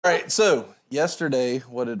All right, so yesterday,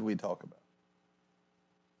 what did we talk about?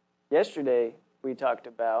 Yesterday, we talked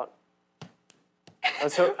about...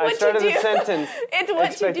 So I What started you the do. sentence. It's what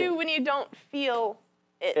expecting you do when you don't feel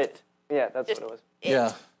it. it. Yeah, that's Just what it was. it.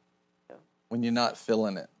 Yeah, when you're not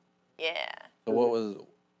feeling it. Yeah. So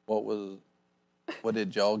what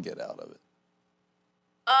did y'all get out of it?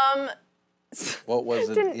 What was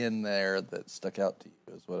it in there that stuck out to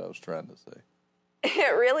you is what I was trying to say.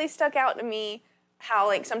 It really stuck out to me how,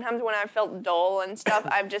 like, sometimes when I felt dull and stuff,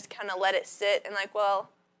 I've just kind of let it sit and, like,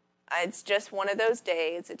 well, it's just one of those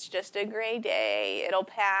days. It's just a gray day. It'll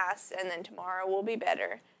pass, and then tomorrow will be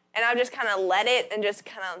better. And I've just kind of let it and just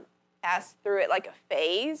kind of passed through it like a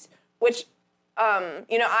phase, which,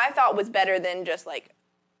 I thought was better than just, like,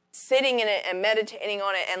 sitting in it and meditating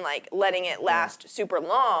on it and, like, letting it last super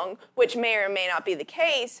long, which may or may not be the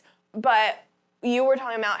case. But you were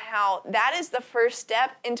talking about how that is the first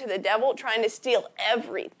step into the devil trying to steal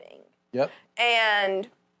everything. Yep. And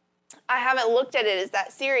I haven't looked at it as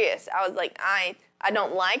that serious. I was like, I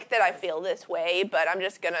don't like that I feel this way, but I'm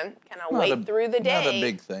just going to kind of wait through the day. Not a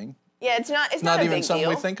big thing. Yeah, it's not not a even big something deal.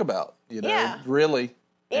 we think about, Yeah. really.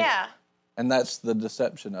 Yeah. And that's the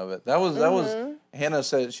deception of it. That was Hannah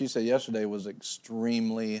said, she said yesterday was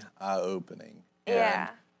extremely eye-opening. Yeah.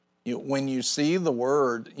 And when you see the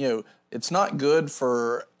word, it's not good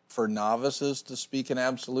for novices to speak in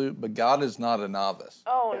absolute, but God is not a novice.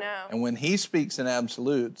 Oh, no. And when he speaks in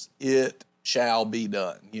absolutes, it shall be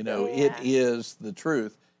done. It is the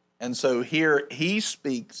truth. And so here he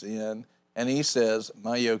speaks in and he says,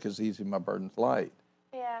 my yoke is easy, my burden's light.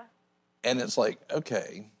 Yeah. And it's like,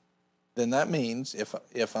 okay, then that means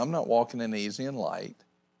if I'm not walking in easy and light,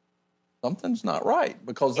 something's not right,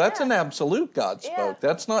 because that's an absolute God spoke. Yeah.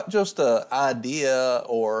 That's not just an idea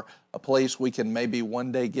or a place we can maybe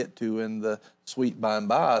one day get to in the sweet by and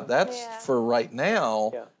by. That's for right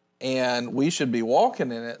now, and we should be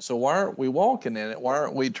walking in it. So why aren't we walking in it? Why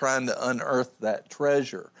aren't we trying to unearth that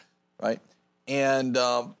treasure, right? And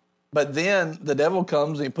but then the devil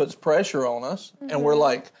comes and he puts pressure on us, and we're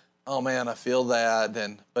like, oh man, I feel that,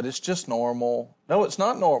 but it's just normal. No, it's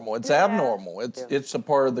not normal. It's abnormal. It's a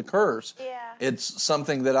part of the curse. Yeah. It's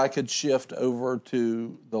something that I could shift over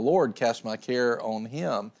to the Lord, cast my care on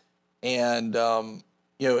Him, and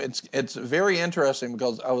it's very interesting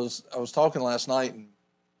because I was talking last night, and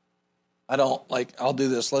I'll do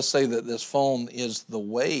this. Let's say that this phone is the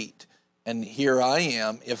weight, and here I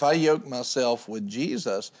am. If I yoke myself with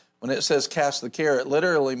Jesus, when it says cast the care, it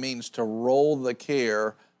literally means to roll the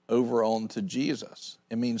care over onto Jesus.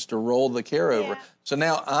 It means to roll the care over. So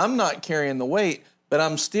now I'm not carrying the weight, but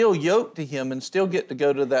I'm still yoked to Him and still get to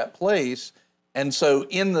go to that place. And so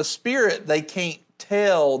in the spirit, they can't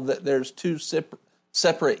tell that there's two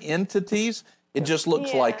separate entities. It just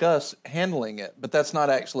looks like us handling it, but that's not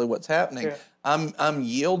actually what's happening. Yeah. I'm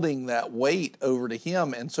yielding that weight over to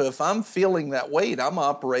Him. And so if I'm feeling that weight, I'm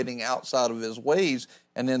operating outside of His ways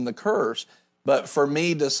and in the curse. But for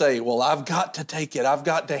me to say, well, I've got to take it, I've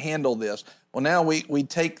got to handle this. Well, now we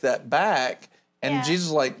take that back, and Jesus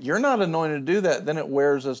is like, you're not anointed to do that. Then it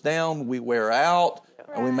wears us down, we wear out,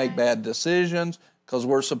 and we make bad decisions because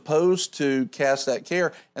we're supposed to cast that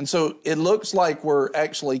care. And so it looks like we're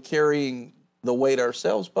actually carrying the weight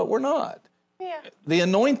ourselves, but we're not. Yeah. The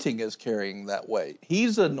anointing is carrying that weight.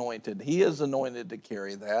 He's anointed. He is anointed to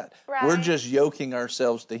carry that. Right. We're just yoking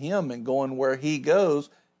ourselves to Him and going where He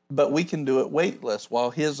goes, but we can do it weightless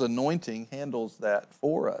while His anointing handles that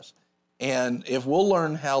for us. And if we'll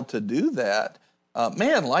learn how to do that,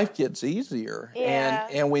 life gets easier. Yeah.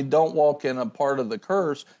 And we don't walk in a part of the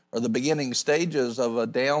curse or the beginning stages of a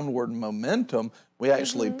downward momentum. We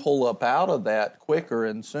actually pull up out of that quicker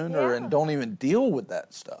and sooner and don't even deal with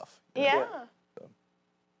that stuff. Yeah.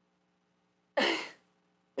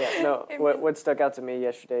 What stuck out to me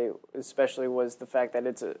yesterday especially was the fact that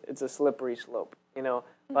it's a slippery slope. A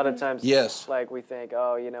lot of times, like we think,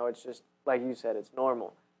 it's just like you said, it's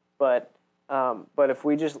normal. But if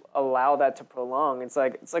we just allow that to prolong, it's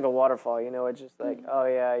like a waterfall. It's just like,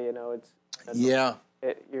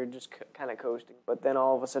 you're just kind of coasting. But then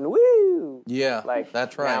all of a sudden, woo! Yeah, like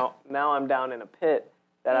that's right. Now I'm down in a pit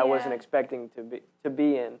that I wasn't expecting to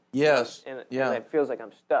be in. Yes. And it feels like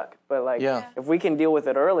I'm stuck. But if we can deal with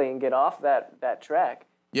it early and get off that track,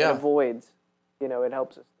 it avoids, it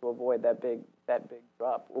helps us to avoid that big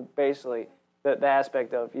drop. Well, basically, the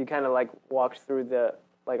aspect of you kind of like walked through a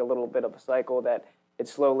little bit of a cycle that it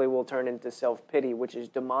slowly will turn into self-pity, which is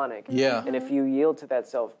demonic. Yeah. And if you yield to that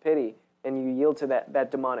self-pity and you yield to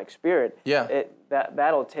that demonic spirit,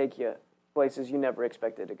 that'll take you places you never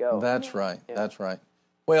expected to go. That's right. Yeah. That's right.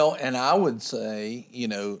 Well, and I would say,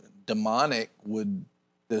 demonic would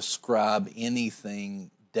describe anything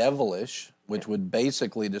devilish, which would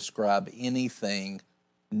basically describe anything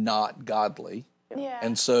not godly. Yeah.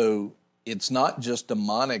 And so it's not just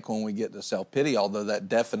demonic when we get to self-pity, although that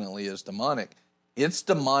definitely is demonic. It's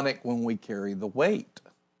demonic when we carry the weight.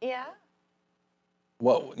 Yeah.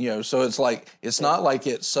 So it's like, it's not like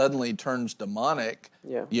it suddenly turns demonic,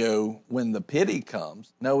 when the pity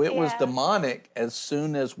comes. No, it was demonic as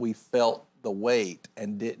soon as we felt the weight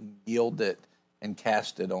and didn't yield it and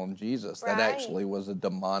cast it on Jesus. Right. That actually was a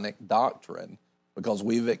demonic doctrine because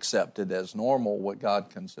we've accepted as normal what God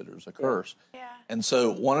considers a curse. Yeah. And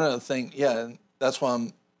so one of the things, and that's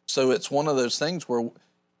why so it's one of those things where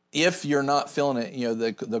if you're not feeling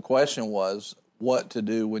it, the question was what to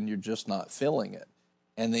do when you're just not feeling it.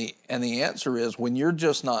 And the answer is when you're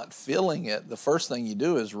just not feeling it, the first thing you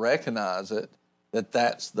do is recognize it,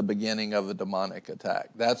 that's the beginning of a demonic attack.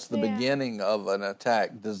 That's the beginning of an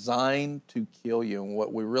attack designed to kill you.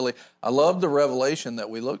 And I love the revelation that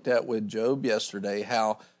we looked at with Job yesterday,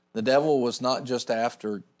 how the devil was not just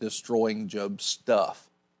after destroying Job's stuff.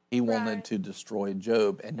 He wanted to destroy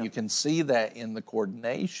Job. And you can see that in the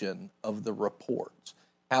coordination of the reports.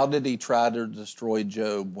 How did he try to destroy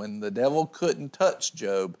Job? When the devil couldn't touch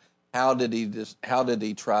Job, how did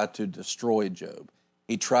he try to destroy Job?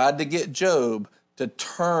 He tried to get Job to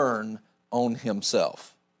turn on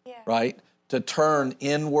himself, right? To turn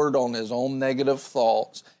inward on his own negative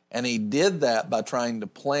thoughts. And he did that by trying to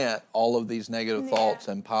plant all of these negative thoughts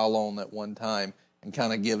and pile on at one time and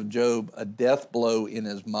kind of give Job a death blow in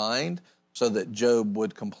his mind so that Job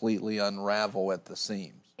would completely unravel at the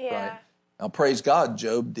seams, right? Now, praise God,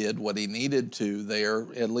 Job did what he needed to there,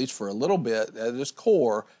 at least for a little bit. At his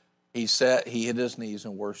core, he hit his knees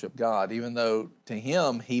and worshiped God, even though to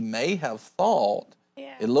him, he may have thought,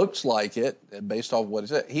 it looks like it, based off what he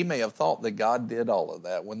said, he may have thought that God did all of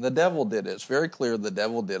that. When the devil did it, it's very clear the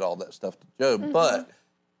devil did all that stuff to Job, but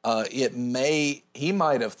he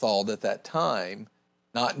might have thought at that time,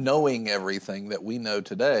 not knowing everything that we know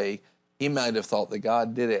today, he might have thought that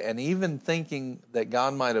God did it. And even thinking that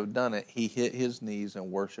God might have done it, he hit his knees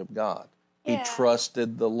and worshiped God. He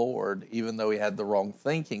trusted the Lord, even though he had the wrong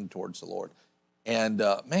thinking towards the Lord. And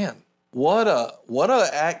what a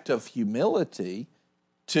act of humility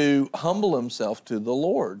to humble himself to the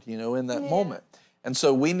Lord, in that moment. And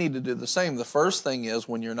so we need to do the same. The first thing is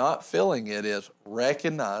when you're not feeling it is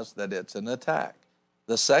recognize that it's an attack.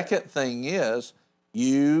 The second thing is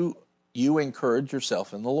you encourage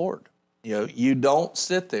yourself in the Lord. You don't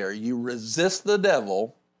sit there. You resist the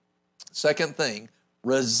devil. Second thing,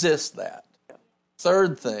 resist that.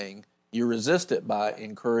 Third thing, you resist it by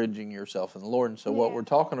encouraging yourself in the Lord. And so what we're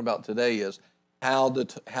talking about today is how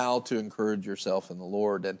to encourage yourself in the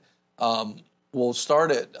Lord. And we'll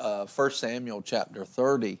start at 1 Samuel chapter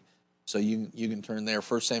 30. So you can turn there,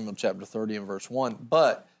 1 Samuel chapter 30 and verse 1.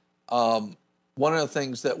 But one of the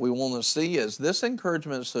things that we want to see is this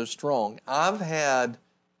encouragement is so strong. I've had,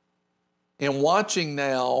 in watching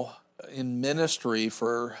now in ministry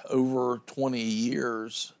for over 20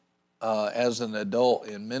 years, as an adult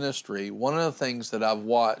in ministry, one of the things that I've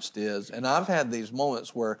watched is, and I've had these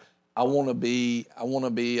moments where I want to be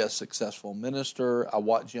a successful minister. I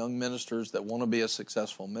watch young ministers that want to be a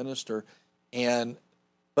successful minister,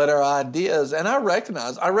 but our ideas, and I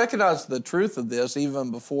recognize the truth of this even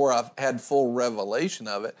before I've had full revelation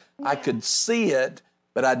of it. I could see it,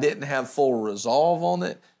 but I didn't have full resolve on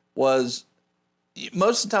it. Was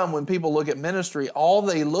most of the time when people look at ministry, all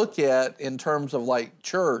they look at in terms of like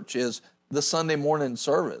church is the Sunday morning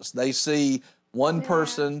service. They see one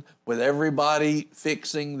person with everybody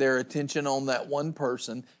fixing their attention on that one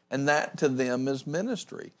person, and that to them is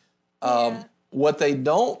ministry. What they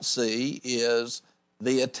don't see is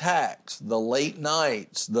the attacks, the late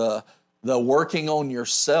nights, the working on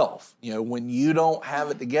yourself, when you don't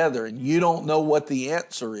have it together and you don't know what the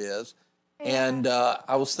answer is. And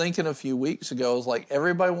I was thinking a few weeks ago, I was like,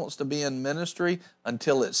 everybody wants to be in ministry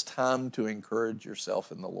until it's time to encourage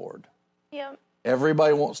yourself in the Lord. Yeah.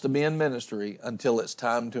 Everybody wants to be in ministry until it's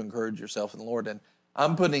time to encourage yourself in the Lord. And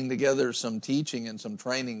I'm putting together some teaching and some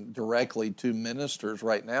training directly to ministers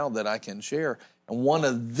right now that I can share. And one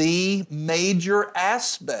of the major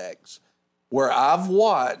aspects where I've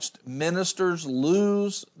watched ministers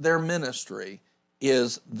lose their ministry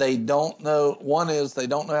is they don't know. One is they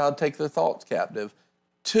don't know how to take their thoughts captive.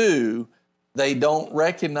 Two, they don't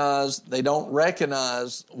recognize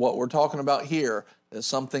what we're talking about here, that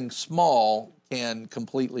something small can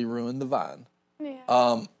completely ruin the vine.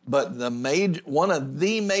 Yeah. But one of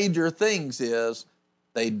the major things is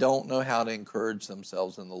they don't know how to encourage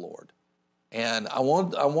themselves in the Lord. And I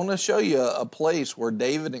want to show you a place where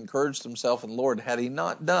David encouraged himself in the Lord. Had he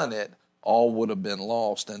not done it, all would have been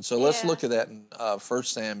lost. And so let's look at that in 1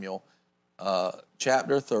 Samuel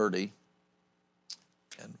chapter 30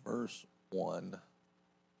 and verse 1.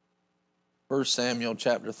 1 Samuel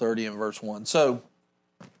chapter 30 and verse 1. So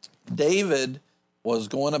David was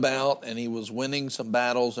going about and he was winning some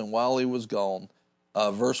battles, and while he was gone,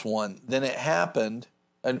 verse 1, then it happened,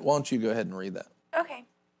 and why don't you go ahead and read that? Okay.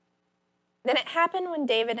 Then it happened when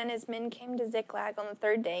David and his men came to Ziklag on the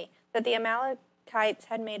third day that the Amalekites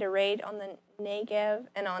had made a raid on the Negev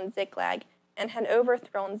and on Ziklag, and had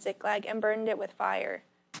overthrown Ziklag and burned it with fire.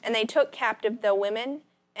 And they took captive the women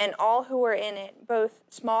and all who were in it, both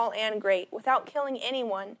small and great, without killing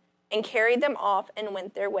anyone, and carried them off and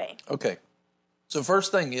went their way. Okay. So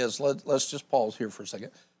first thing is, let's just pause here for a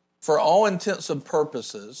second. For all intents and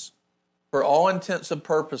purposes,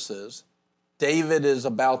 David is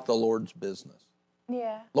about the Lord's business.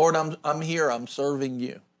 Yeah. Lord, I'm here. I'm serving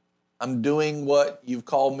you. I'm doing what you've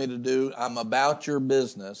called me to do. I'm about your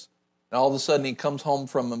business. And all of a sudden he comes home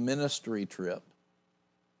from a ministry trip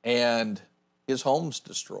and his home's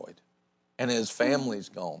destroyed and his family's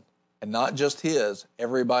gone. And not just his,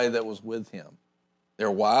 everybody that was with him. Their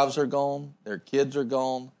wives are gone. Their kids are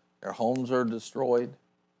gone. Their homes are destroyed.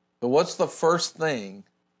 So what's the first thing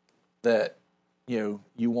that you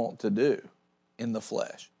want to do in the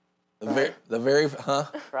flesh? Cry.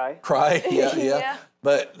 Cry, yeah.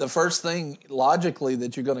 But the first thing logically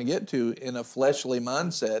that you're going to get to in a fleshly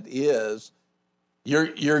mindset is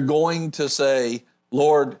you're going to say,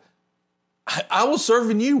 Lord, I was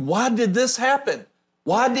serving you. Why did this happen?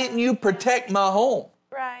 Why didn't you protect my home?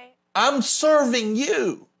 Right. I'm serving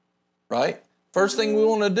you, right? First thing we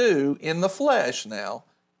want to do in the flesh now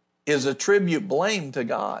is attribute blame to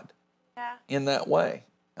God in that way.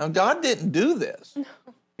 Now, God didn't do this.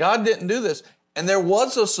 God didn't do this. And there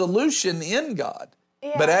was a solution in God.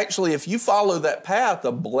 Yeah. But actually, if you follow that path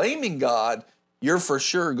of blaming God, you're for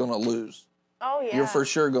sure going to lose. Oh, yeah. You're for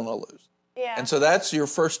sure going to lose. Yeah. And so that's your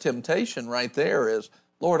first temptation right there is,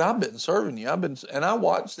 Lord, I've been serving you. And I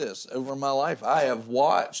watched this over my life. I have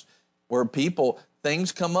watched where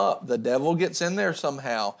things come up. The devil gets in there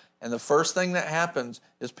somehow. And the first thing that happens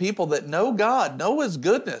is people that know God, know his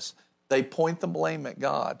goodness, they point the blame at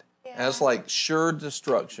God. Yeah. And it's like sure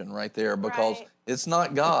destruction right there because it's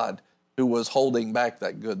not God who was holding back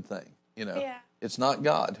that good thing. Yeah. It's not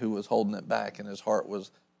God who was holding it back, and his heart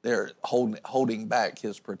was there holding back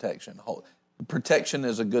his protection. Protection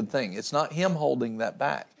is a good thing. It's not him holding that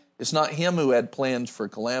back. It's not him who had plans for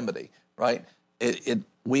calamity, right?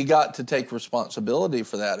 We got to take responsibility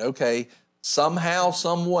for that. Okay, somehow,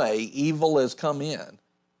 some way, evil has come in,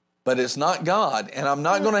 but it's not God, and I'm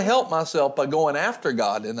not going to help myself by going after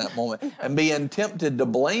God in that moment and being tempted to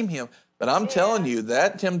blame him. But I'm telling you,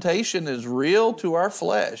 that temptation is real to our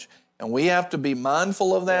flesh, and we have to be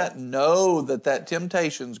mindful of that, know that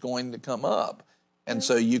temptation is going to come up. And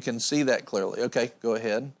so you can see that clearly. Okay, go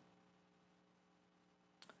ahead.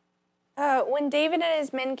 When David and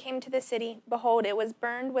his men came to the city, behold, it was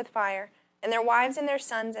burned with fire, and their wives and their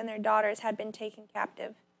sons and their daughters had been taken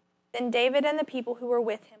captive. Then David and the people who were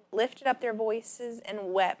with him lifted up their voices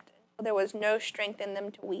and wept, until there was no strength in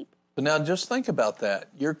them to weep. But now just think about that.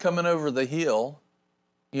 You're coming over the hill.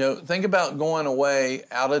 Think about going away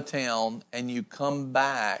out of town and you come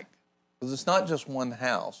back, because it's not just one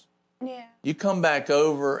house. Yeah. You come back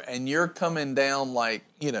over and you're coming down like,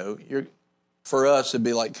 for us it'd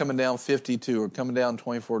be like coming down 52 or coming down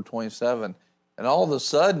 24, 27. And all of a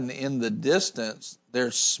sudden in the distance,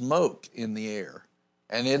 there's smoke in the air.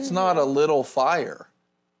 And it's not a little fire.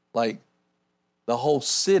 Like the whole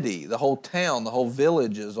city, the whole town, the whole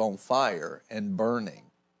village is on fire and burning.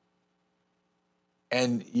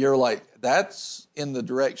 And you're like, that's in the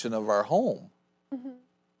direction of our home. Mm-hmm.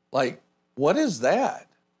 Like, what is that?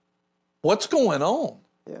 What's going on?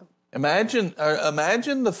 Yeah. Imagine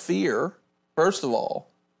the fear, first of all,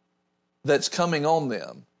 that's coming on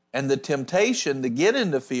them, and the temptation to get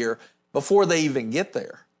into fear before they even get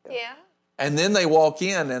there. Yeah. And then they walk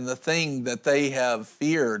in, and the thing that they have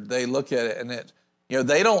feared, they look at it, and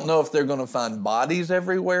they don't know if they're going to find bodies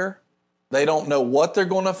everywhere. They don't know what they're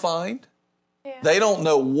going to find. Yeah. They don't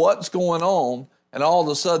know what's going on, and all of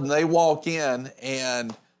a sudden they walk in,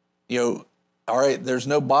 and all right, there's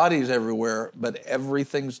no bodies everywhere, but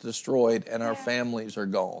everything's destroyed and our families are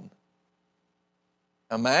gone.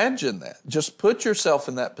 Imagine that. Just put yourself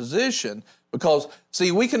in that position, because,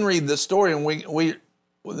 see, we can read this story and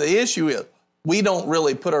the issue is we don't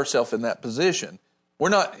really put ourselves in that position. We're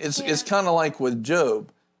not, it's kind of like with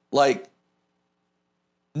Job. Like,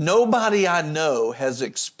 nobody I know has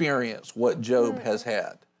experienced what Job has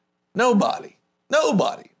had. Nobody.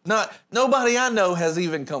 Nobody I know has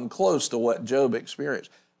even come close to what Job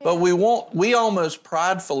experienced. But we almost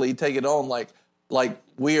pridefully take it on like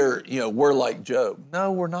we're like Job.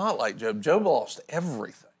 No, we're not like Job. Job lost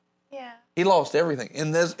everything. Yeah. He lost everything.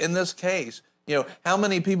 In this case, how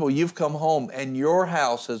many people you've come home and your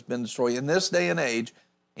house has been destroyed in this day and age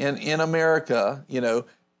in America,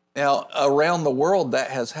 now around the world that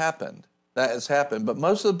has happened. But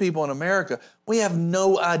most of the people in America, we have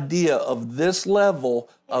no idea of this level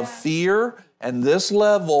of fear and this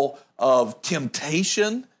level of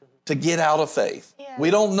temptation to get out of faith. Yeah.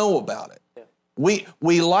 We don't know about it. Yeah.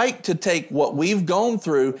 We like to take what we've gone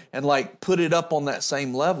through and put it up on that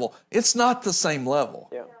same level. It's not the same level.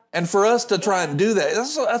 Yeah. And for us to try and do that,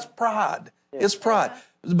 that's pride. Yeah. It's pride.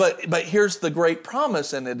 But here's the great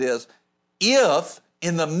promise in it is, if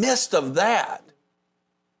in the midst of that,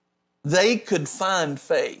 they could find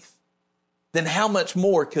faith, then how much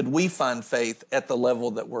more could we find faith at the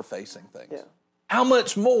level that we're facing things? Yeah. How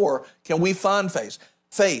much more can we find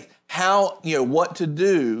faith? How, what to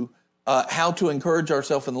do, how to encourage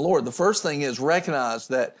ourselves in the Lord. The first thing is recognize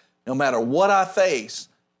that no matter what I face,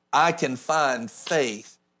 I can find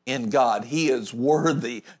faith in God. He is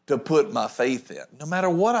worthy to put my faith in, no matter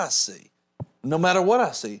what I see.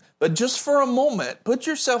 But just for a moment, put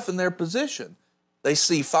yourself in their position. They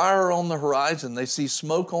see fire on the horizon. They see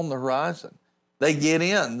smoke on the horizon. They get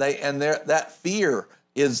in. That fear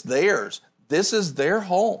is theirs. This is their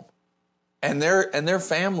home, and their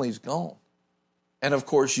family's gone. And of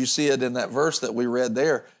course, you see it in that verse that we read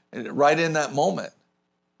there. Right in that moment,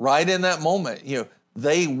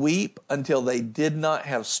 they weep until they did not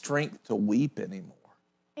have strength to weep anymore.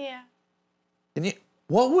 Yeah.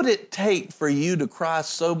 What would it take for you to cry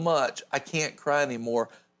so much, I can't cry anymore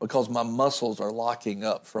because my muscles are locking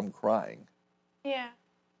up from crying? Yeah.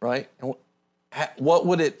 Right? And what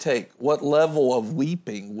would it take? What level of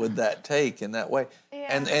weeping would that take in that way?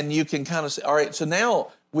 Yeah. And you can kind of say, all right, so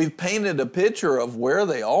now we've painted a picture of where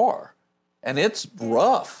they are, and it's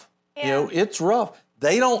rough. Yeah. It's rough.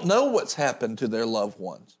 They don't know what's happened to their loved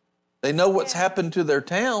ones. They know what's happened to their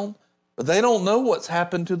town, but they don't know what's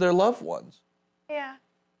happened to their loved ones. Yeah.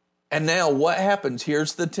 And now what happens?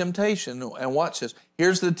 Here's the temptation. And watch this.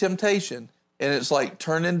 Here's the temptation. And it's like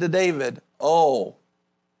turning to David. Oh,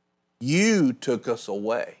 you took us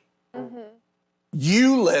away. Mm-hmm.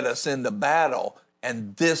 You led us into battle.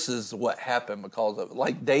 And this is what happened because of it.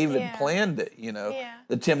 Like David planned it,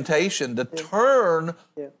 the temptation to turn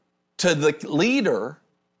to the leader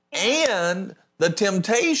and the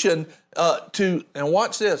temptation and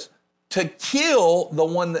watch this, to kill the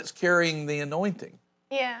one that's carrying the anointing.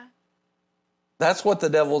 Yeah. That's what the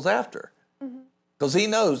devil's after. Because he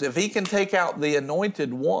knows if he can take out the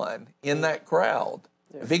anointed one in that crowd,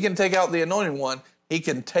 if he can take out the anointed one, he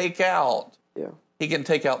can take out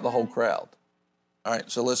the whole crowd. All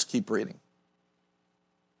right, so let's keep reading.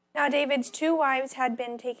 Now David's 2 wives had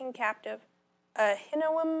been taken captive,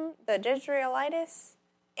 Ahinoam the Jezreelitess,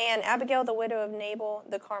 and Abigail the widow of Nabal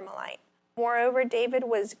the Carmelite. Moreover, David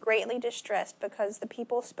was greatly distressed because the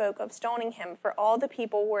people spoke of stoning him, for all the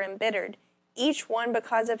people were embittered, each one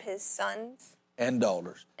because of his sons and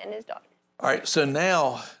daughters. And his daughters. All right, so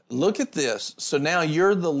now look at this. So now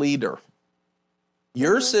you're the leader.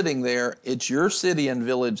 You're sitting there. It's your city and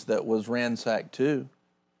village that was ransacked too.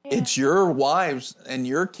 Yeah. It's your wives and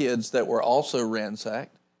your kids that were also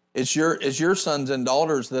ransacked. It's your sons and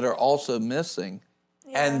daughters that are also missing.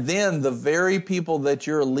 Yeah. And then the very people that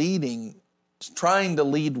you're leading, trying to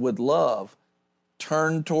lead with love,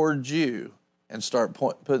 turn towards you and start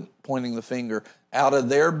pointing the finger. Out of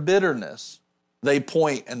their bitterness, they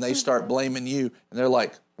point and they start blaming you. And they're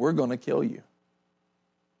like, we're going to kill you.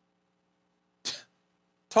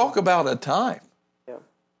 Talk about a time. Yeah.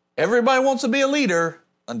 Everybody wants to be a leader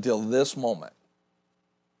until this moment.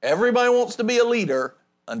 Everybody wants to be a leader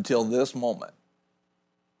until this moment.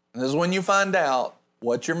 And this is when you find out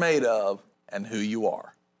what you're made of and who you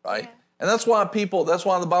are, right? Yeah. And that's why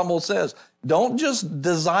the Bible says, don't just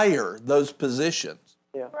desire those positions.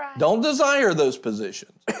 Yeah. Right. Don't desire those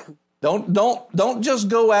positions. Don't just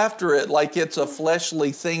go after it like it's a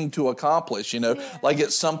fleshly thing to accomplish, like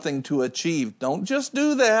it's something to achieve. Don't just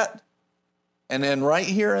do that. And then right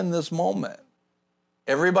here in this moment,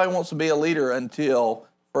 everybody wants to be a leader until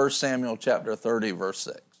 1 Samuel chapter 30, verse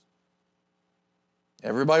 6.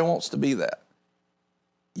 Everybody wants to be that.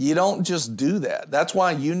 You don't just do that. That's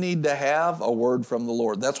why you need to have a word from the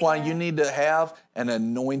Lord. That's why you need to have an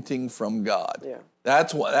anointing from God. Yeah.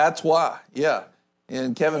 That's why. Yeah.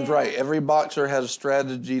 And Kevin's right. Every boxer has a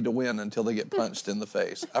strategy to win until they get punched in the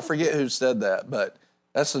face. I forget who said that, but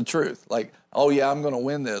that's the truth. Like, oh, yeah, I'm going to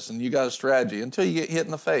win this, and you got a strategy until you get hit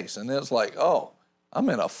in the face. And then it's like, oh, I'm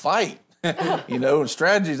in a fight. And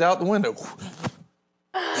strategy's out the window.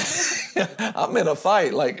 I'm in a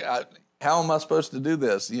fight. Like, how am I supposed to do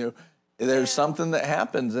this? There's something that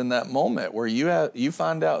happens in that moment where you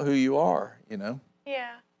find out who you are, Yeah.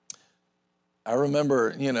 I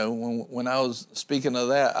remember, when I was speaking of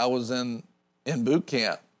that, I was in boot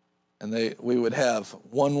camp, and we would have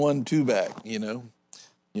 1-1-2 back,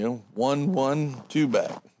 1-1-2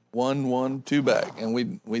 back, 1-1-2 back,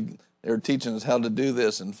 and they were teaching us how to do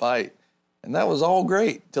this and fight, and that was all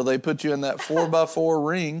great till they put you in that 4x4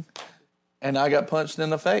 ring, and I got punched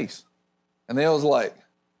in the face, and they was like,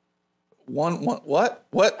 what?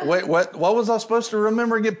 Wait, what was I supposed to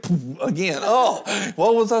remember again? Oh,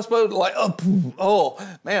 what was I supposed to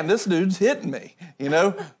oh, man, this dude's hitting me,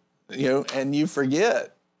 and you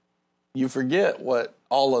forget what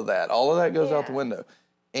all of that goes out the window.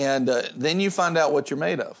 And then you find out what you're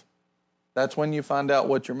made of. That's when you find out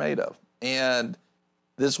what you're made of. And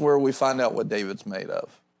this is where we find out what David's made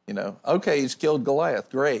of. Okay, he's killed Goliath.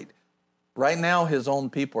 Great. Right now, his own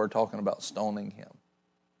people are talking about stoning him.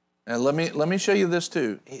 And let me show you this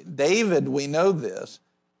too. David, we know this.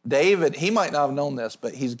 David, he might not have known this,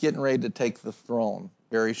 but he's getting ready to take the throne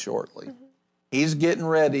very shortly. Mm-hmm. He's getting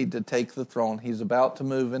ready to take the throne. He's about to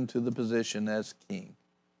move into the position as king.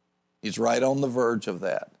 He's right on the verge of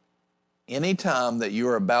that. Anytime that you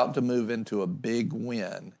are about to move into a big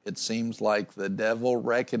win, it seems like the devil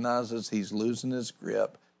recognizes he's losing his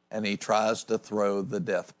grip and he tries to throw the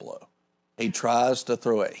death blow. He tries to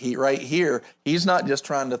throw it. He's not just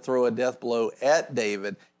trying to throw a death blow at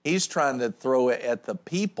David. He's trying to throw it at the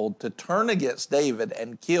people to turn against David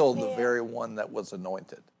and kill the very one that was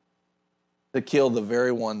anointed. To kill the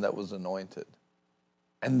very one that was anointed.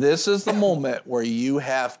 And this is the moment where you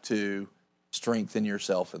have to strengthen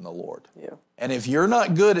yourself in the Lord. Yeah. And if you're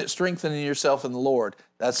not good at strengthening yourself in the Lord,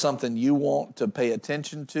 that's something you want to pay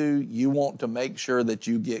attention to. You want to make sure that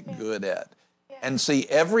you get good at. And see,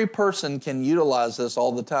 every person can utilize this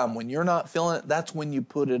all the time. When you're not feeling it, that's when you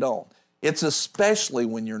put it on. It's especially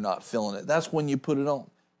when you're not feeling it. That's when you put it on.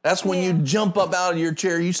 That's when you jump up out of your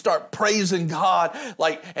chair, you start praising God,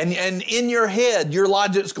 and in your head, your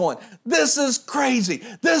logic's going, this is crazy.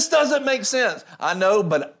 This doesn't make sense. I know,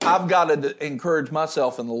 but I've got to encourage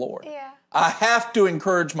myself in the Lord. Yeah. I have to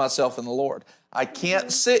encourage myself in the Lord. I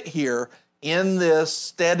can't sit here in this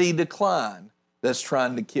steady decline that's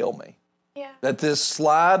trying to kill me. Yeah. That this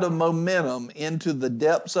slide of momentum into the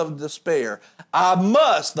depths of despair, I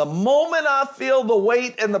must, the moment I feel the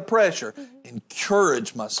weight and the pressure,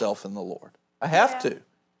 encourage myself in the Lord. I have to.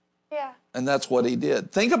 Yeah. And that's what he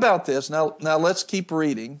did. Think about this. Now let's keep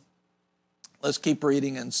reading. Let's keep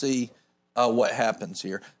reading and see what happens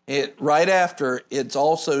here. Right after, it's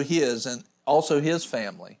also his and also his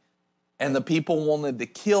family. And the people wanted to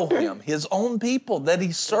kill him. His own people that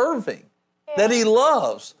he's serving, that he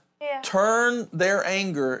loves. Yeah. Turn their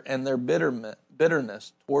anger and their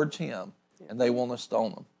bitterness towards him, and they want to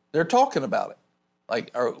stone him. They're talking about it.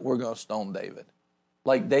 Like, we're going to stone David.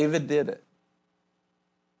 Like David did it.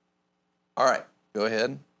 All right, go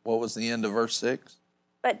ahead. What was the end of verse 6?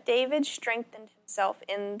 But David strengthened himself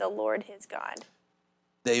in the Lord his God.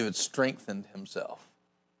 David strengthened himself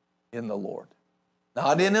in the Lord.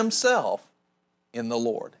 Not in himself, in the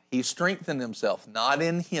Lord. He strengthened himself, not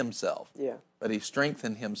in himself. Yeah. But he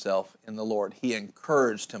strengthened himself in the Lord. He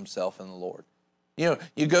encouraged himself in the Lord.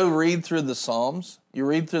 You go read through the Psalms. You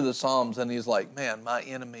read through the Psalms, and he's like, man, my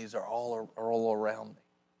enemies are all around me.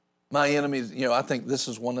 My enemies, I think this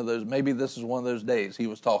is one of those, maybe this is one of those days he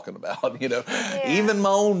was talking about, Even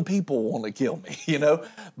my own people want to kill me,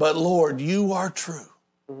 But Lord, you are true.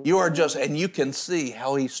 You are just, and you can see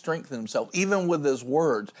how he strengthened himself, even with his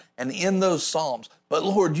words and in those Psalms. But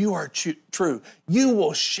Lord, you are true. You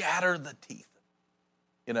will shatter the teeth.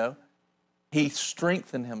 He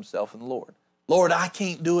strengthened himself in the Lord. Lord, I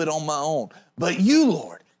can't do it on my own. But you,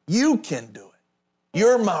 Lord, you can do it.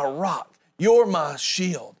 You're my rock. You're my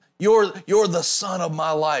shield. You're the sun of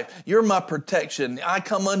my life. You're my protection. I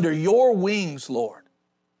come under your wings, Lord.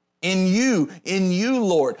 In you,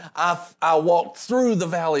 Lord, I walk through the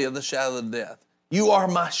valley of the shadow of death. You are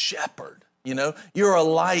my shepherd. You're a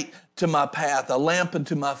light to my path, a lamp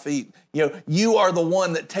unto my feet. You are the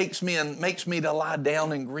one that takes me and makes me to lie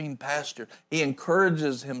down in green pasture. He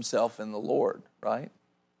encourages himself in the Lord, right?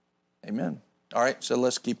 Amen. All right, so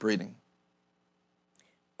let's keep reading.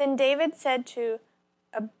 Then David said to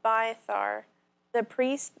Abiathar, the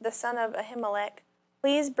priest, the son of Ahimelech,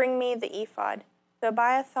 please bring me the ephod. So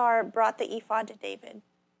Abiathar brought the ephod to David.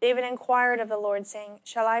 David inquired of the Lord, saying,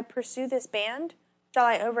 Shall I pursue this band? Shall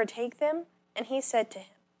I overtake them? And he said to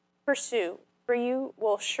him, Pursue, for you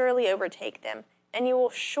will surely overtake them, and you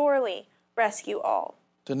will surely rescue all.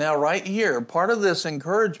 So now right here, part of this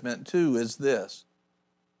encouragement too is this.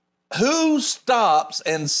 Who stops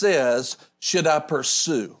and says, should I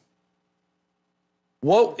pursue?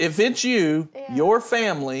 Well, if it's you, your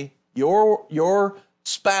family, your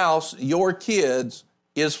spouse, your kids,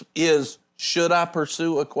 is should I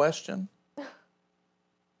pursue a question?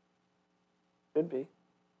 Should be.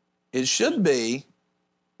 It should be,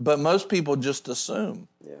 but most people just assume.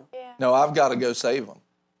 Yeah. No, I've got to go save them.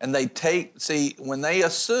 And when they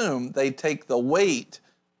assume, they take the weight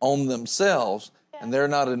on themselves, and they're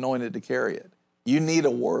not anointed to carry it. You need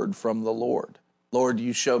a word from the Lord. Lord,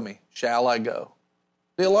 you show me. Shall I go?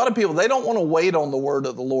 See, a lot of people, they don't want to wait on the word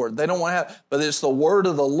of the Lord. They don't want to have, but it's the word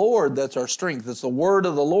of the Lord that's our strength. It's the word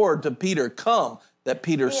of the Lord to Peter, come, that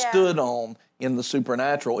Peter stood on in the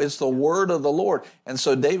supernatural. It's the word of the Lord. And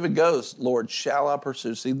so David goes, Lord, shall I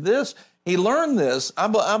pursue? See, he learned this,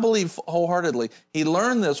 I believe wholeheartedly, he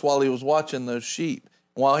learned this while he was watching those sheep.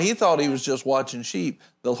 While he thought he was just watching sheep,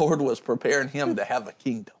 the Lord was preparing him to have a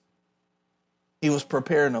kingdom. He was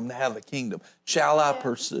preparing him to have a kingdom. Shall I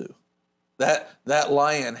pursue? That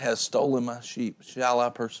lion has stolen my sheep. Shall I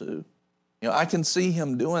pursue? I can see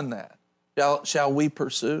him doing that. Shall we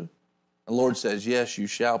pursue? The Lord says, yes, you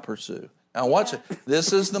shall pursue. Now watch it.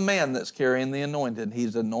 This is the man that's carrying the anointed.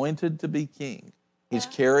 He's anointed to be king. He's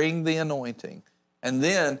carrying the anointing. And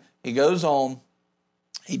then he goes on,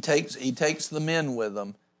 he takes the men with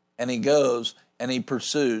him, and he goes and he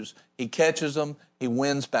pursues. He catches them. He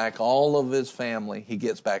wins back all of his family. He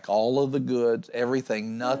gets back all of the goods,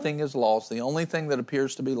 everything. Nothing is lost. The only thing that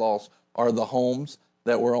appears to be lost are the homes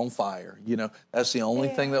that were on fire. That's the only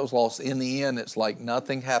thing that was lost. In the end, it's like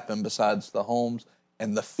nothing happened besides the homes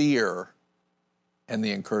and the fear and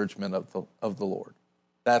the encouragement of the Lord.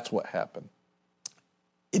 That's what happened.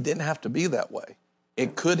 It didn't have to be that way.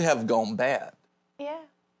 It could have gone bad.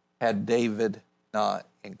 Had David not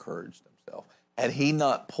encouraged himself. Had he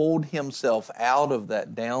not pulled himself out of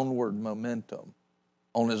that downward momentum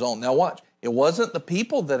on his own. Now watch, it wasn't the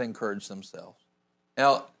people that encouraged themselves.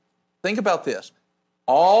 Now, think about this.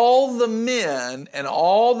 All the men and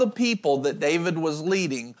all the people that David was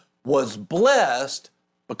leading was blessed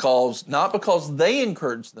not because they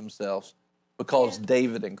encouraged themselves, because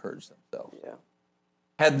David encouraged themselves. Yeah.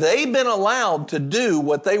 Had they been allowed to do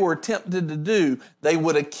what they were tempted to do, they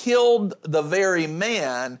would have killed the very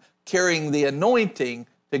man carrying the anointing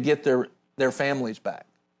to get their families back.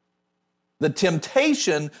 The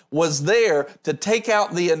temptation was there to take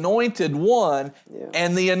out the anointed one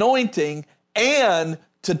and the anointing, and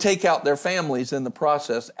to take out their families in the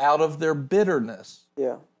process out of their bitterness.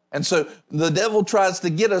 Yeah. And so the devil tries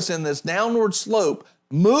to get us in this downward slope,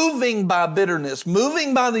 moving by bitterness,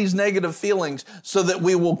 moving by these negative feelings, so that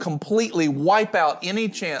we will completely wipe out any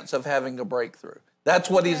chance of having a breakthrough.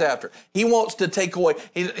 That's what he's after. He wants to take away.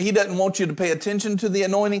 He doesn't want you to pay attention to the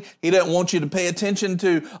anointing. He doesn't want you to pay attention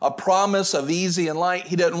to a promise of easy and light.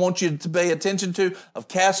 He doesn't want you to pay attention to of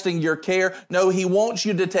casting your care. No, he wants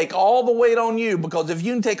you to take all the weight on you, because if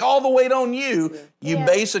you can take all the weight on you, you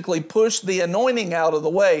basically push the anointing out of the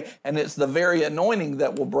way, and it's the very anointing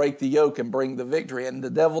that will break the yoke and bring the victory, and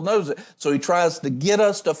the devil knows it. So he tries to get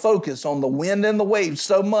us to focus on the wind and the waves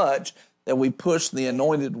so much that we push the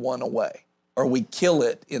anointed one away, or we kill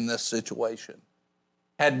it in this situation.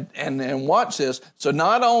 And watch this. So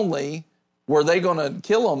not only were they going to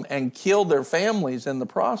kill them and kill their families in the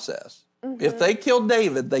process, if they killed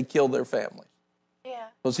David, they killed their families. Yeah.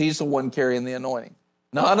 Because he's the one carrying the anointing.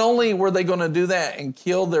 Not only were they going to do that and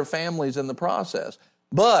kill their families in the process,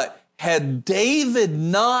 but had David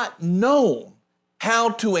not known how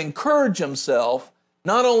to encourage himself,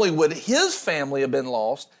 not only would his family have been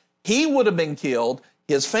lost, he would have been killed,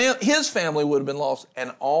 his family would have been lost,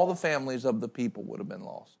 and all the families of the people would have been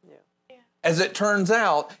lost. Yeah. As it turns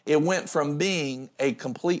out, it went from being a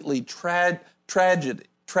completely tragic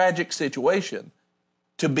situation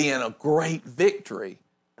to being a great victory,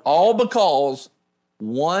 all because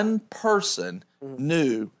one person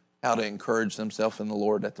knew how to encourage themselves in the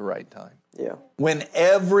Lord at the right time. Yeah. When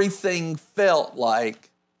everything felt like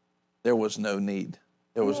there was no need,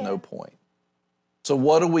 there was no point. So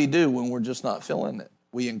what do we do when we're just not feeling it?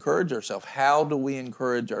 We encourage ourselves. How do we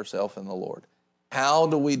encourage ourselves in the Lord? How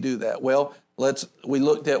do we do that? Well, we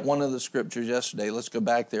looked at one of the scriptures yesterday. Let's go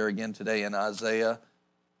back there again today in Isaiah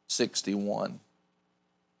 61.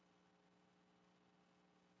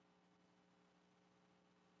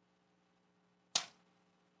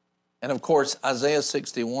 And of course, Isaiah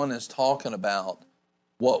 61 is talking about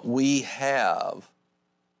what we have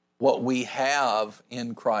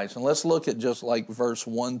in Christ. And let's look at just like verse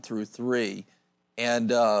 1 through 3. And,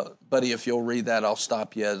 buddy, if you'll read that, I'll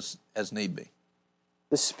stop you as need be.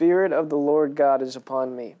 The Spirit of the Lord God is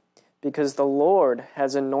upon me, because the Lord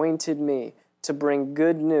has anointed me to bring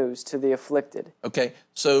good news to the afflicted. Okay,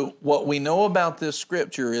 so what we know about this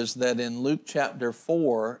scripture is that in Luke chapter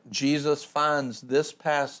 4, Jesus finds this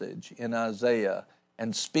passage in Isaiah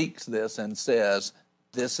and speaks this and says,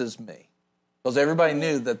 "This is me." Because everybody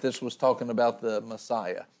knew that this was talking about the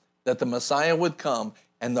Messiah, that the Messiah would come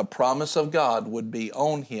and the promise of God would be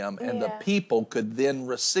on him, and the people could then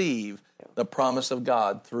receive the promise of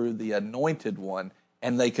God through the anointed one,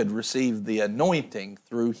 and they could receive the anointing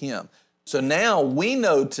through him. So now we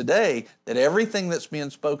know today that everything that's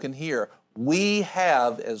being spoken here, we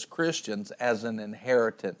have as Christians as an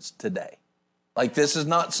inheritance today. Like, this is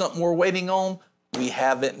not something we're waiting on. We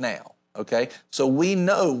have it now, okay? So we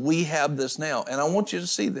know we have this now. And I want you to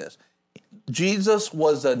see this. Jesus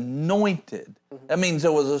was anointed. That means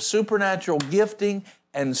there was a supernatural gifting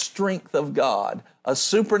and strength of God, a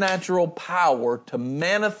supernatural power to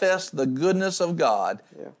manifest the goodness of God,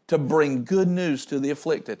 to bring good news to the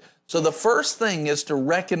afflicted. So the first thing is to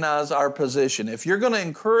recognize our position. If you're going to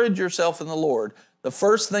encourage yourself in the Lord, the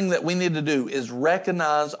first thing that we need to do is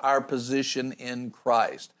recognize our position in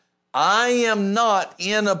Christ. I am not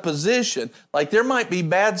in a position, like there might be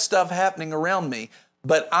bad stuff happening around me,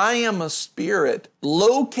 but I am a spirit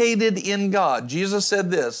located in God. Jesus said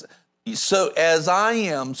this, "So as I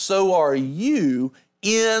am, so are you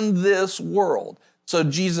in this world." So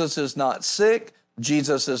Jesus is not sick.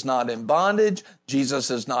 Jesus is not in bondage.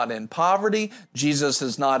 Jesus is not in poverty. Jesus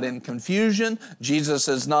is not in confusion. Jesus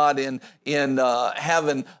is not in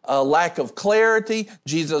having a lack of clarity.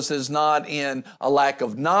 Jesus is not in a lack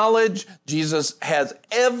of knowledge. Jesus has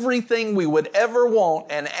everything we would ever want,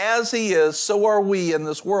 and as he is, so are we in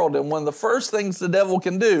this world. And one of the first things the devil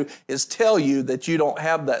can do is tell you that you don't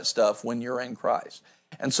have that stuff when you're in Christ.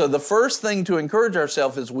 And so the first thing to encourage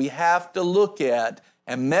ourselves is we have to look at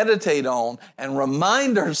and meditate on and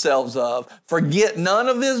remind ourselves of, forget none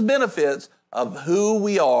of his benefits, of who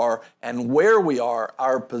we are and where we are,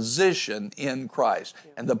 our position in Christ.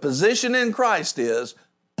 And the position in Christ is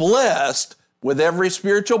blessed with every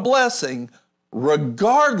spiritual blessing,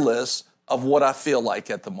 regardless of what I feel like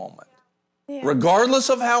at the moment. Regardless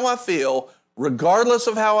of how I feel, regardless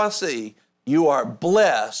of how I see, you are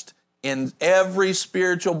blessed in every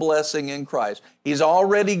spiritual blessing in Christ. He's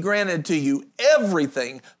already granted to you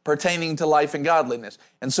everything pertaining to life and godliness.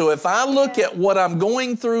 And so if I look at what I'm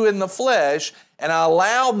going through in the flesh and I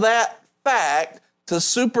allow that fact to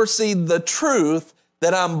supersede the truth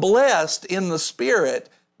that I'm blessed in the Spirit,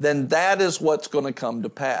 then that is what's going to come to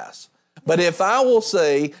pass. But if I will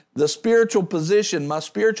say the spiritual position, my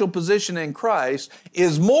spiritual position in Christ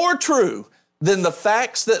is more true than the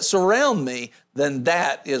facts that surround me, then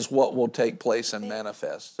that is what will take place and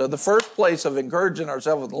manifest. So the first place of encouraging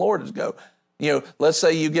ourselves with the Lord is go, let's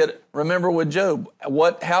say you remember with Job,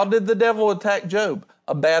 how did the devil attack Job?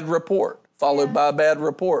 A bad report, followed by a bad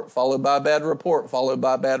report, followed by a bad report, followed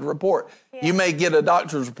by a bad report. Yeah. You may get a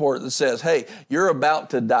doctor's report that says, hey, you're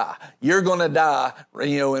about to die. You're going to die,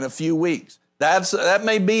 in a few weeks. That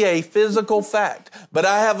may be a physical fact, but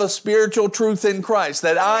I have a spiritual truth in Christ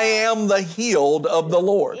that I am the healed of the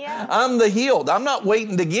Lord. Yeah. I'm the healed. I'm not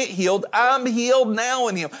waiting to get healed. I'm healed now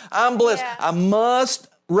in Him. I'm blessed. Yeah. I must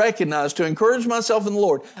recognize, to encourage myself in the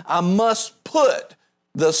Lord, I must put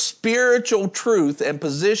the spiritual truth and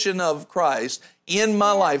position of Christ in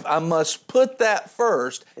my life. I must put that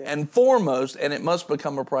first and foremost, and it must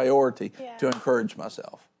become a priority to encourage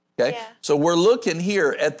myself. Okay? Yeah. So we're looking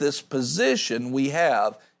here at this position we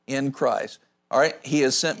have in Christ. All right? He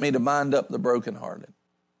has sent me to bind up the brokenhearted.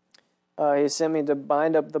 He sent me to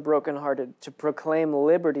bind up the brokenhearted, to proclaim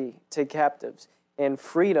liberty to captives and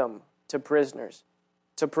freedom to prisoners,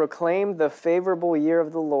 to proclaim the favorable year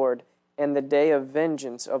of the Lord and the day of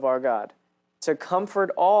vengeance of our God, to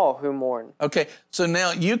comfort all who mourn. Okay, so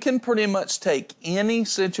now you can pretty much take any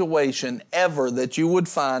situation ever that you would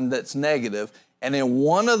find that's negative, and in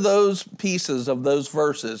one of those pieces of those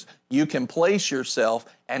verses, you can place yourself,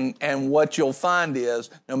 and what you'll find is,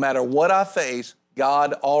 no matter what I face,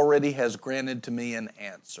 God already has granted to me an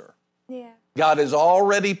answer. Yeah. God has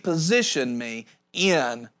already positioned me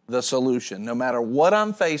in the solution. No matter what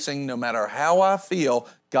I'm facing, no matter how I feel,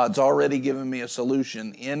 God's already given me a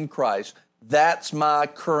solution in Christ. That's my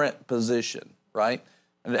current position, right?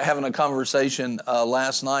 And having a conversation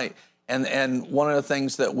last night, and one of the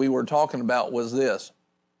things that we were talking about was this,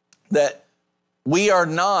 that we are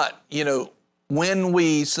not, when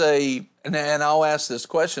we say, and I'll ask this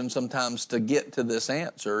question sometimes to get to this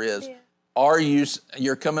answer is,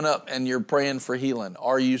 you're coming up and you're praying for healing.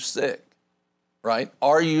 Are you sick? Right?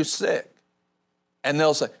 Are you sick? And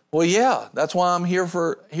they'll say, well, yeah, that's why I'm here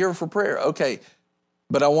for prayer. Okay,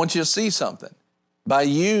 but I want you to see something. By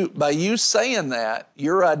you saying that,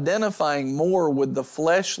 you're identifying more with the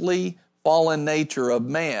fleshly fallen nature of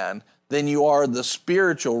man than you are the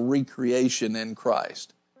spiritual recreation in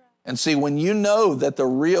Christ. And see, when you know that the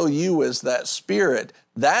real you is that spirit,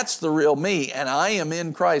 that's the real me, and I am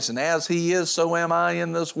in Christ, and as he is, so am I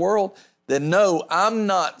in this world, then no, I'm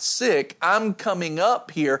not sick. I'm coming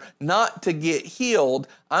up here not to get healed.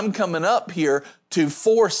 I'm coming up here to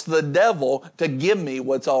force the devil to give me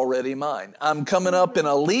what's already mine. I'm coming up in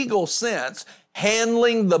a legal sense,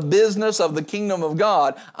 handling the business of the kingdom of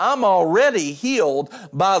God. I'm already healed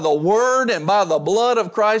by the word and by the blood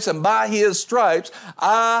of Christ, and by his stripes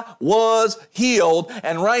I was healed.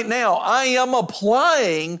 And right now I am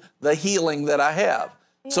applying the healing that I have.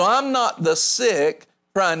 So I'm not the sick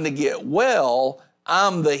trying to get well.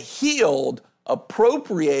 I'm the healed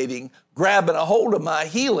appropriating, grabbing a hold of my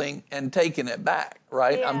healing and taking it back,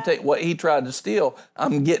 right? I'm what he tried to steal,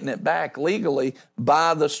 I'm getting it back legally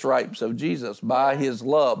by the stripes of Jesus, by his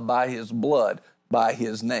love, by his blood, by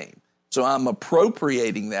his name. So I'm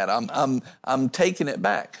appropriating that. I'm taking it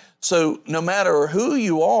back. So no matter who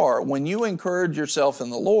you are, when you encourage yourself in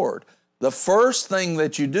the Lord, the first thing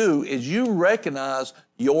that you do is you recognize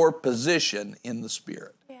your position in the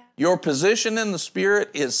Spirit. Your position in the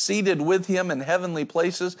Spirit is seated with him in heavenly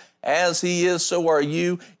places. As he is, so are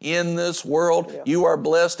you in this world. You are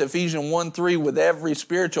blessed, Ephesians 1:3, with every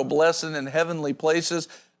spiritual blessing in heavenly places.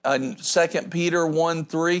 In 2 Peter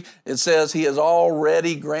 1:3, it says he has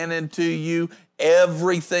already granted to you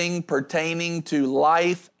everything pertaining to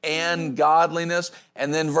life and godliness.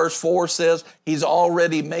 And then verse 4 says he's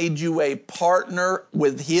already made you a partner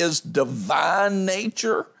with his divine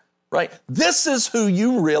nature. Right? This is who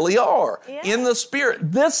you really are in the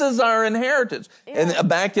Spirit. This is our inheritance. And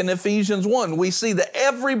back in Ephesians 1, we see that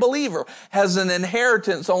every believer has an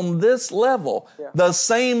inheritance on this level, the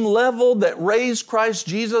same level that raised Christ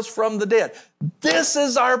Jesus from the dead. This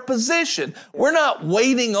is our position. We're not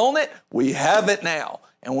waiting on it. We have it now.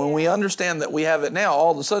 And when we understand that we have it now,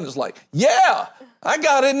 all of a sudden it's like, yeah, I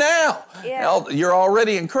got it now. Now you're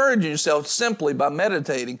already encouraging yourself simply by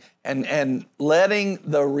meditating and letting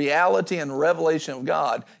the reality and revelation of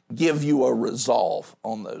God give you a resolve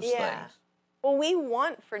on those things. Well, we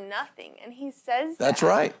want for nothing, and he says that's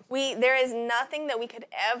right. There is nothing that we could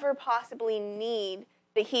ever possibly need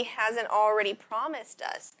that he hasn't already promised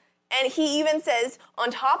us. And he even says,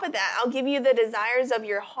 on top of that, I'll give you the desires of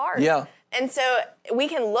your heart. Yeah. And so we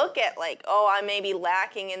can look at like, oh, I may be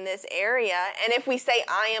lacking in this area. And if we say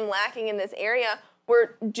I am lacking in this area,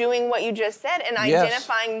 we're doing what you just said and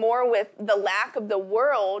identifying more with the lack of the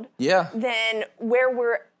world than where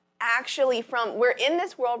we're actually from. We're in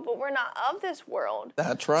this world, but we're not of this world.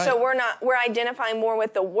 That's right. So we're identifying more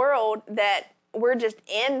with the world that we're just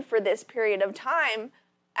in for this period of time,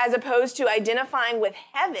 as opposed to identifying with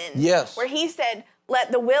heaven. Yes. Where he said,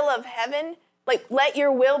 let the will of heaven, like let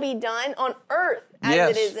your will be done on earth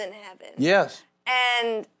as it is in heaven. Yes.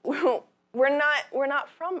 And we're not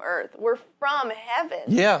from earth. We're from heaven.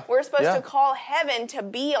 Yeah. We're supposed to call heaven to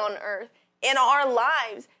be on earth in our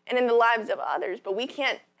lives and in the lives of others, but we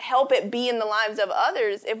can't help it be in the lives of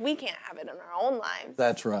others if we can't have it in our own lives.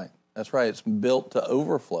 That's right. That's right. It's built to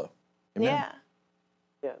overflow. Amen. Yeah.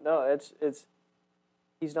 Yeah. No, it's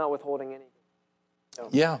he's not withholding anything.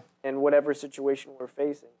 Yeah. In whatever situation we're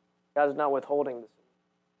facing, God's not withholding this.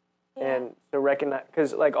 And to recognize,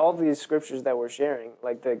 because like all these scriptures that we're sharing,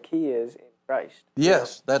 like the key is in Christ.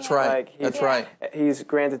 Yes, that's right. Like that's right. He's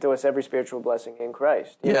granted to us every spiritual blessing in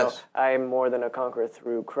Christ. You know, I am more than a conqueror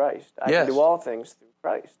through Christ. I can do all things through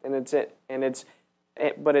Christ,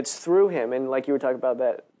 but it's through Him. And like you were talking about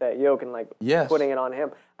that yoke and like putting it on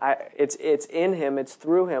Him. It's in Him. It's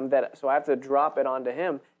through Him that. So I have to drop it onto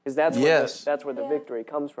Him because that's where the victory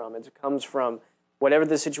comes from. It comes from whatever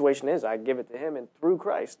the situation is. I give it to Him, and through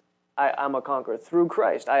Christ. I'm a conqueror. Through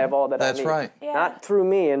Christ, I have all that I need. That's right. Yeah. Not through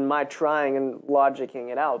me and my trying and logicking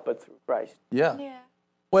it out, but through Christ. Yeah.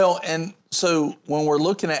 Well, and so when we're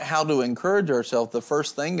looking at how to encourage ourselves, the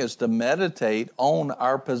first thing is to meditate on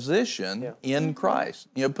our position in Christ.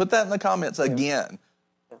 Put that in the comments again.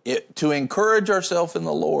 To encourage ourselves in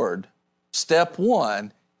the Lord, step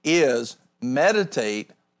one is meditate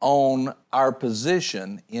on our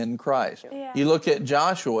position in Christ. You look at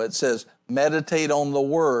Joshua, it says, meditate on the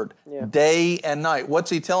word day and night. What's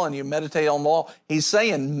he telling you? Meditate on the law. He's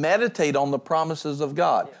saying meditate on the promises of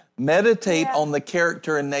God. Meditate on the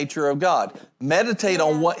character and nature of God. Meditate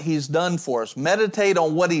on what he's done for us. Meditate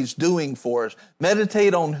on what he's doing for us.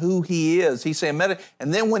 Meditate on who he is. He's saying meditate.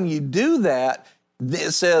 And then when you do that,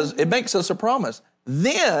 it says, it makes us a promise.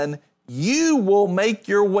 Then you will make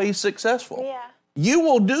your way successful. Yeah. You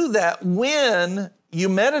will do that when you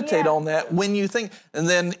meditate on that, when you think. And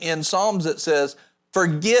then in Psalms it says,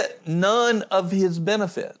 forget none of his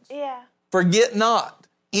benefits. Yeah. Forget not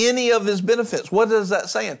any of his benefits. What is that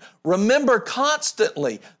saying? Remember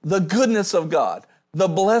constantly the goodness of God, the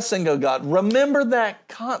blessing of God. Remember that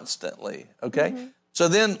constantly, okay? Mm-hmm. So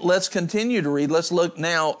then let's continue to read. Let's look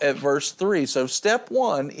now at verse 3. So step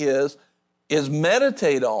 1 is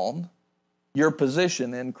meditate on your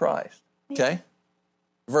position in Christ, okay?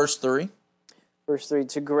 Verse 3. Verse 3,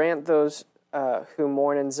 to grant those who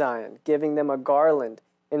mourn in Zion, giving them a garland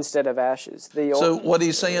instead of ashes. So what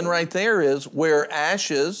he's saying right there is where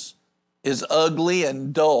ashes is ugly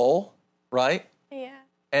and dull, right? Yeah.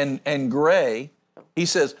 And gray, he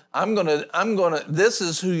says, I'm gonna, this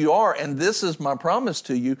is who you are, and this is my promise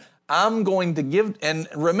to you. I'm going to give, and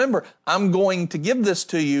remember, I'm going to give this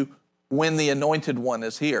to you when the anointed one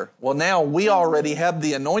is here. Well, now we already have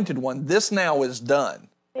the anointed one. This now is done.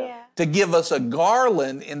 Yeah. To give us a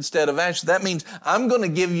garland instead of ashes. That means I'm going to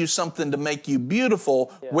give you something to make you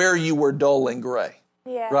beautiful where you were dull and gray.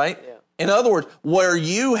 Yeah. Right? Yeah. In other words, where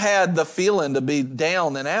you had the feeling to be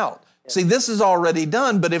down and out. Yeah. See, this is already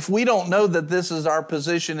done, but if we don't know that this is our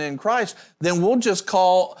position in Christ, then we'll just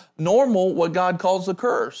call normal what God calls a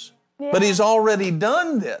curse. Yeah. But he's already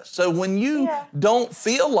done this. So when you don't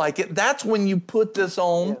feel like it, that's when you put this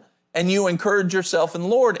on and you encourage yourself in the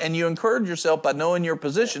Lord, and you encourage yourself by knowing your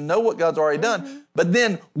position, know what God's already done. But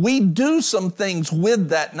then we do some things with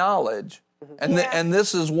that knowledge, and and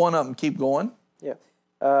this is one of them. Keep going. Yeah.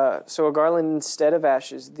 So a garland instead of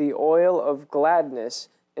ashes, the oil of gladness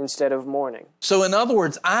instead of mourning. So in other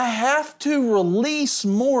words, I have to release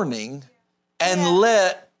mourning and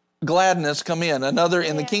let gladness come in. Another,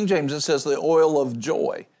 in the King James, it says the oil of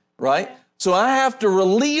joy, right? Yeah. So I have to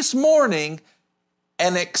release mourning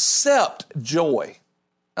and accept joy.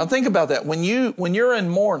 Now think about that. When you're in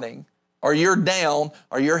mourning, or you're down,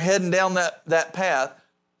 or you're heading down that path,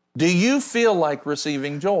 do you feel like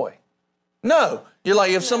receiving joy? No. You're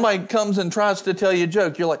like, if somebody comes and tries to tell you a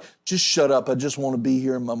joke, you're like, just shut up. I just want to be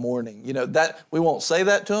here in my mourning. You know, that we won't say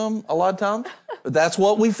that to them a lot of times, but that's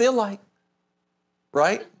what we feel like.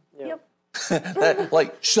 Right? Yep.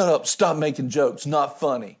 Like, shut up, stop making jokes, not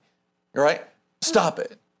funny. Right? Stop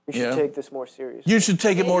it. You should take this more seriously. You should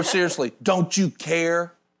take it more seriously. Don't you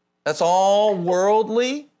care? That's all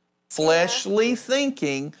worldly, fleshly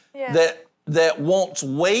thinking that wants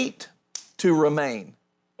weight to remain.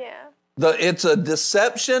 Yeah. It's a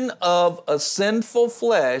deception of a sinful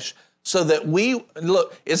flesh so that we,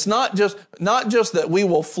 look, it's not just that we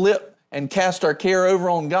will flip and cast our care over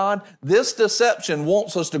on God. This deception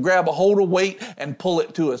wants us to grab a hold of weight and pull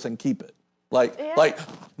it to us and keep it. Like,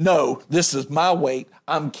 no, this is my weight.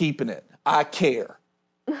 I'm keeping it. I care.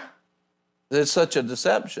 It's such a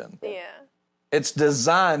deception. Yeah. It's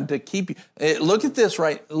designed to keep you. Look at this,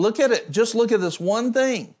 right? Look at it. Just look at this one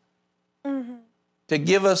thing. Mm-hmm. To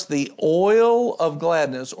give us the oil of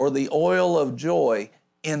gladness or the oil of joy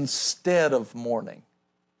instead of mourning,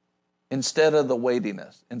 instead of the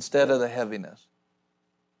weightiness, instead of the heaviness.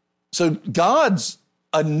 So God's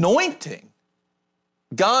anointing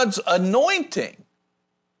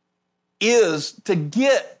is to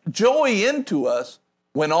get joy into us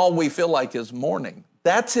when all we feel like is mourning.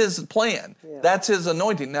 That's his plan. Yeah. That's his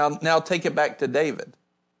anointing. Now take it back to David.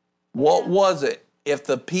 What was it? If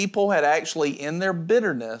the people had actually, in their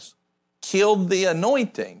bitterness, killed the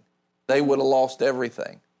anointing, they would have lost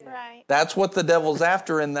everything. Right. That's what the devil's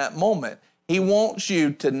after in that moment. He wants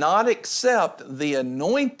you to not accept the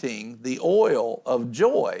anointing, the oil of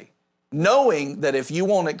joy, knowing that if you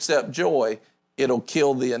won't accept joy, it'll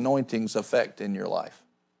kill the anointing's effect in your life.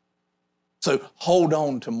 So hold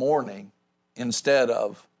on to mourning instead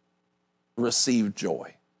of receive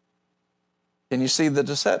joy. Can you see the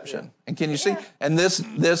deception? And can you see? And this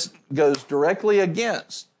goes directly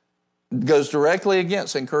against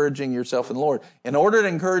encouraging yourself in the Lord. In order to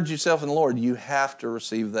encourage yourself in the Lord, you have to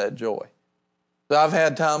receive that joy. So I've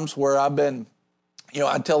had times where I've been,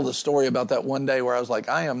 I tell the story about that one day where I was like,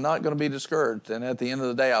 I am not going to be discouraged. And at the end of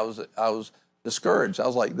the day, I was discouraged. I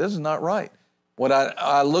was like, this is not right. What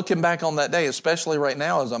I looking back on that day, especially right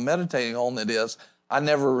now as I'm meditating on it, is I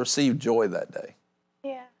never received joy that day.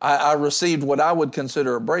 Yeah. I received what I would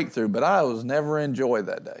consider a breakthrough, but I was never in joy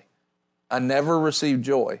that day. I never received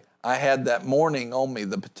joy. I had that mourning on me,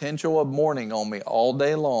 the potential of mourning on me all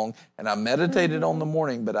day long, and I meditated on the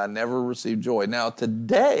mourning, but I never received joy. Now,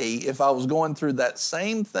 today, if I was going through that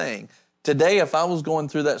same thing,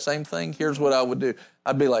 here's what I would do.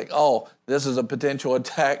 I'd be like, oh, this is a potential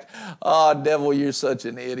attack. Oh, devil, you're such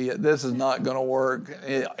an idiot. This is not going to work.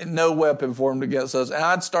 No weapon formed against us. And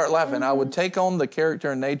I'd start laughing. I would take on the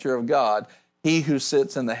character and nature of God. He who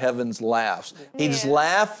sits in the heavens laughs. He's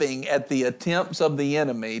laughing at the attempts of the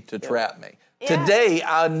enemy to trap me. Yeah. Today,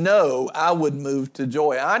 I know I would move to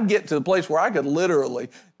joy. I'd get to the place where I could literally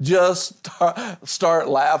just start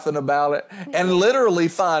laughing about it and literally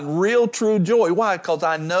find real, true joy. Why? Because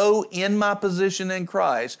I know in my position in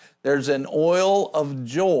Christ, there's an oil of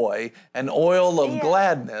joy, an oil of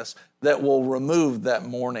gladness that will remove that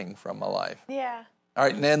mourning from my life. Yeah. All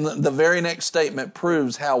right, and then the very next statement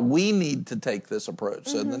proves how we need to take this approach.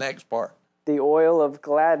 So the next part. The oil of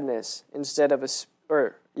gladness instead of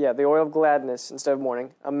the oil of gladness instead of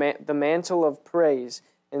mourning. The mantle of praise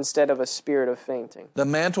instead of a spirit of fainting. The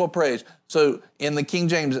mantle of praise. So in the King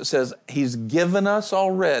James it says, He's given us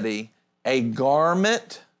already a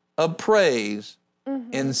garment of praise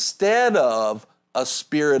instead of a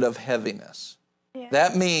spirit of heaviness. Yeah.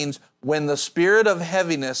 That means when the spirit of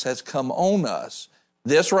heaviness has come on us,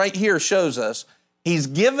 this right here shows us He's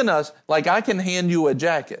given us, like I can hand you a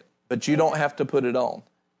jacket, but you don't have to put it on.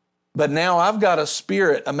 But now I've got a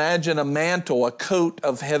spirit, imagine a mantle, a coat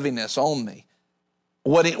of heaviness on me.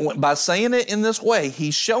 By saying it in this way,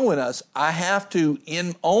 He's showing us I have to,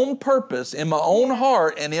 in own purpose, in my own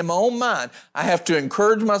heart and in my own mind, I have to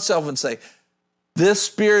encourage myself and say, this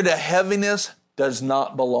spirit of heaviness does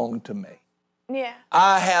not belong to me. Yeah.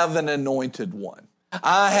 I have an anointed one.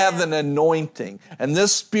 I have an anointing, and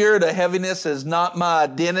this spirit of heaviness is not my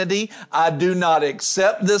identity. I do not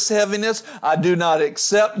accept this heaviness. I do not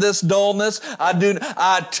accept this dullness.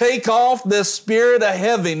 I take off this spirit of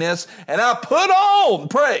heaviness and I put on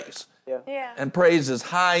praise. Yeah. And praise is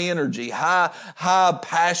high energy, high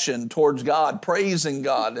passion towards God, praising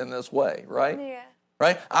God in this way, right? Yeah.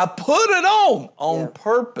 Right? I put it on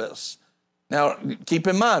purpose. Now, keep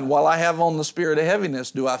in mind, while I have on the spirit of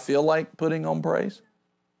heaviness, do I feel like putting on praise?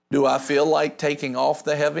 Do I feel like taking off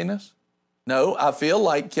the heaviness? No, I feel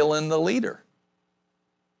like killing the leader.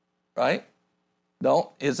 Right?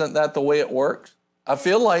 Isn't that the way it works? I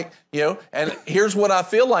feel like, and here's what I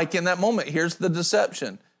feel like in that moment. Here's the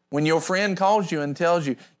deception. When your friend calls you and tells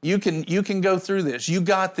you, you can go through this. You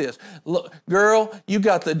got this. Look, girl, you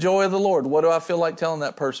got the joy of the Lord. What do I feel like telling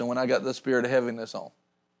that person when I got the spirit of heaviness on?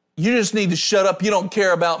 You just need to shut up. You don't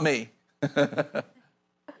care about me.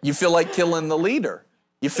 You feel like killing the leader.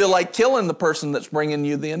 You feel like killing the person that's bringing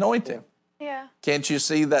you the anointing. Yeah. Can't you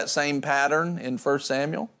see that same pattern in 1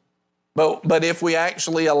 Samuel? But if we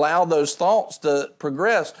actually allow those thoughts to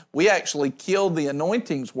progress, we actually kill the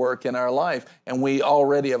anointing's work in our life, and we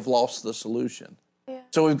already have lost the solution. Yeah.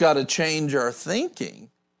 So we've got to change our thinking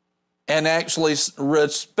and actually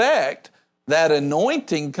respect that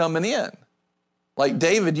anointing coming in. Like,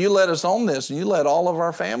 David, you led us on this, and you let all of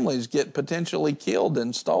our families get potentially killed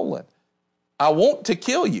and stolen. I want to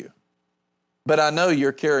kill you, but I know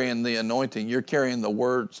you're carrying the anointing. You're carrying the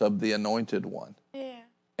words of the anointed one. Yeah.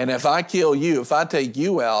 And if I kill you, if I take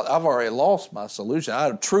you out, I've already lost my solution.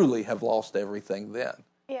 I truly have lost everything then.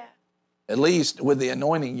 Yeah. At least with the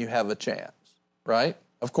anointing, you have a chance, right?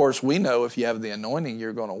 Of course, we know if you have the anointing,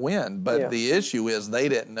 you're going to win. But the issue is they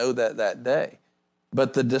didn't know that day.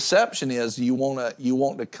 But the deception is you want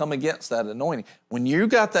to come against that anointing. When you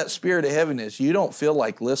got that spirit of heaviness, you don't feel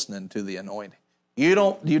like listening to the anointing.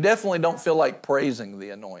 You definitely don't feel like praising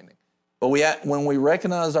the anointing. But when we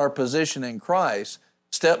recognize our position in Christ,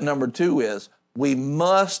 step number 2 is we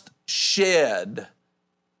must shed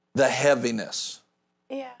the heaviness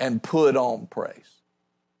and put on praise.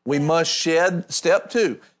 We must step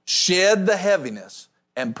 2, shed the heaviness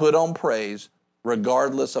and put on praise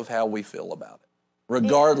regardless of how we feel about it.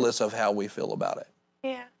 Regardless of how we feel about it.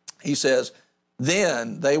 Yeah. He says,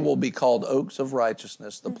 then they will be called oaks of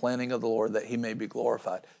righteousness, the planting of the Lord, that He may be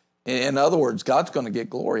glorified. In other words, God's going to get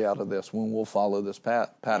glory out of this when we'll follow this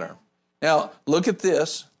pattern. Now, look at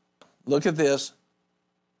this. Look at this.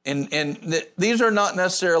 And these are not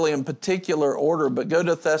necessarily in particular order, but go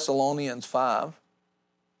to Thessalonians 5.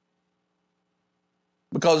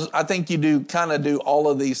 Because I think you do all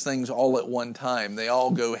of these things all at one time. They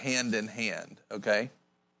all go hand in hand, okay?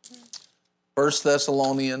 1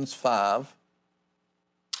 Thessalonians 5. I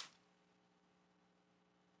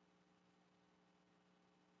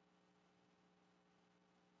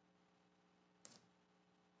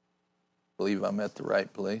believe I'm at the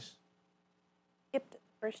right place. Skipped it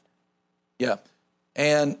first. Yeah.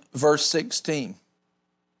 And verse 16.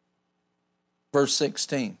 Verse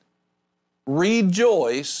 16.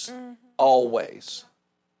 Rejoice always.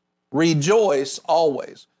 Rejoice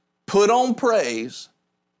always. Put on praise,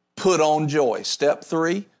 put on joy. Step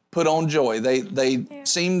 3, put on joy. They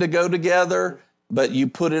seem to go together, but you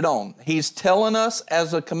put it on. He's telling us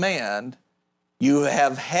as a command, you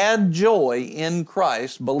have had joy in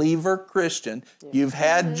Christ, believer, Christian. You've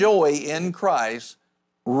had joy in Christ.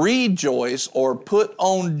 Rejoice or put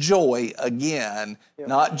on joy again,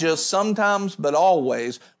 not just sometimes, but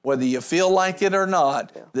always, whether you feel like it or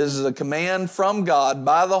not. This is a command from God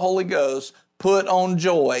by the Holy Ghost. Put on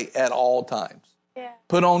joy at all times.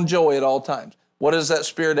 Put on joy at all times. What does that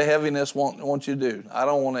spirit of heaviness want you to do? I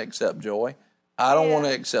don't want to accept joy. I don't want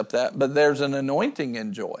to accept that. But there's an anointing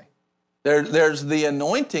in joy. There's the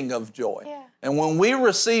anointing of joy. And when we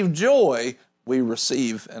receive joy, we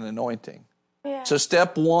receive an anointing. So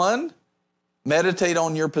step 1, meditate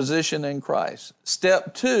on your position in Christ.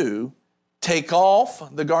 Step 2, take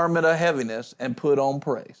off the garment of heaviness and put on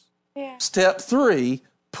praise. Step 3,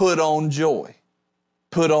 put on joy.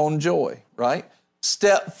 Put on joy, right?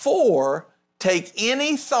 Step 4, take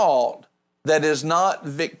any thought that is not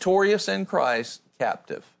victorious in Christ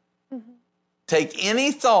captive. Take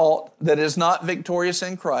any thought that is not victorious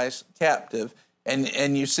in Christ captive.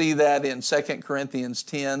 And you see that in 2 Corinthians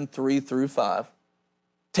 10, 3 through 5.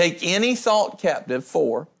 Take any thought captive,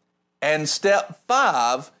 4. And step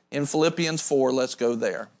 5 in Philippians 4, let's go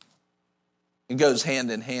there. It goes hand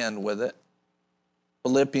in hand with it.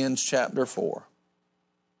 Philippians chapter 4.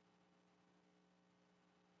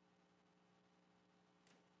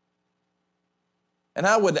 And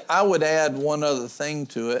I would add one other thing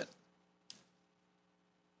to it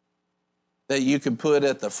that you could put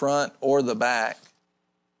at the front or the back,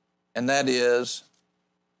 and that is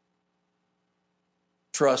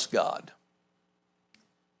trust God.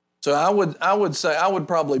 So I would say I would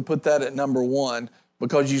probably put that at number 1,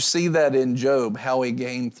 because you see that in Job, how he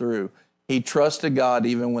gained through. He trusted God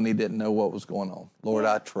even when he didn't know what was going on. Lord,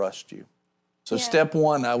 I trust you. So step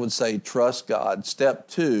 1, I would say trust God. Step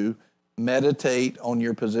 2, meditate on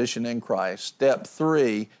your position in Christ. Step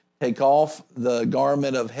 3, take off the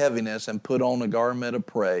garment of heaviness and put on a garment of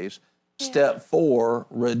praise. Step 4,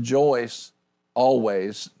 rejoice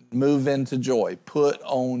always. Move into joy. Put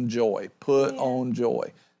on joy. Put on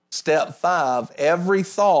joy. Step 5, every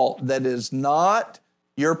thought that is not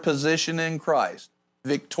your position in Christ,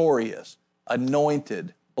 victorious,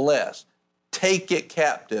 anointed, blessed, take it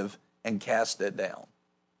captive and cast it down.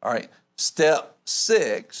 All right. Step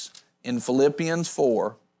 6 in Philippians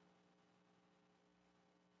 4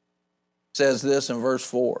 says this in verse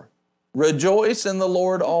 4. Rejoice in the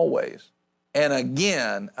Lord always. And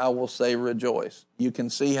again, I will say rejoice. You can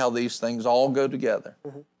see how these things all go together.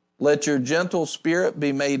 Let your gentle spirit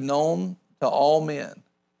be made known to all men.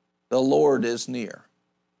 The Lord is near.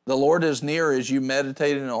 The Lord is near as you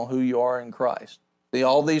meditate on who you are in Christ. See,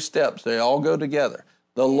 all these steps, they all go together.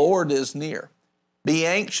 The Lord is near. Be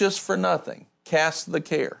anxious for nothing. Cast the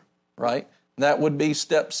care, right? That would be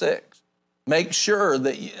step 6. Make sure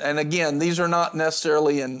that, and again, these are not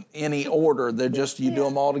necessarily in any order. They're just, you do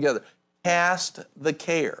them all together. Cast the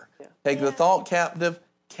care. Take the thought captive,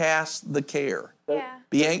 cast the care.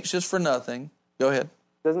 Be anxious for nothing. Go ahead.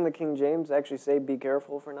 Doesn't the King James actually say be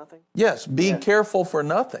careful for nothing? Yes, be careful for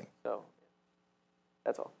nothing. So,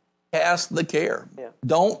 that's all. Cast the care.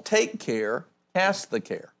 Don't take care, cast the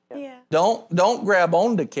care. Don't grab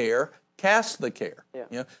onto care, cast the care. You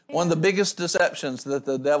know, one of the biggest deceptions that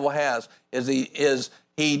the devil has is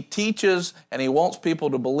he teaches and he wants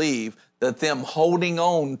people to believe that them holding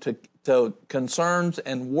on to concerns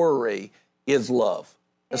and worry is love.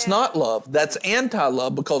 It's not love. That's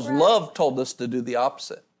anti-love, because love told us to do the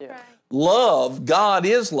opposite. Love, God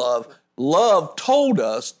is love. Love told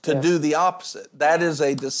us to do the opposite. That is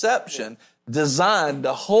a deception designed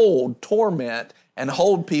to hold, torment, and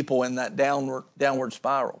hold people in that downward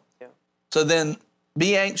spiral. So then,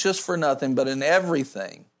 be anxious for nothing, but in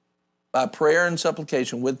everything, by prayer and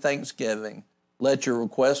supplication with thanksgiving, let your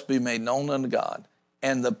requests be made known unto God.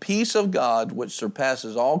 And the peace of God, which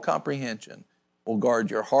surpasses all comprehension, will guard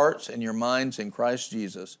your hearts and your minds in Christ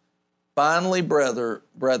Jesus. Finally, brethren,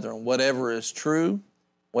 whatever is true,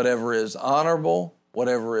 whatever is honorable,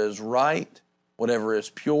 whatever is right, whatever is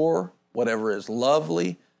pure, whatever is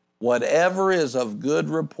lovely, whatever is of good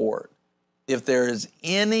report, if there is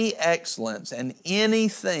any excellence and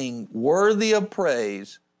anything worthy of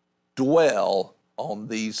praise, dwell on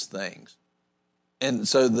these things. And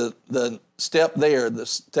so the step there, the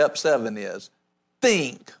step 7 is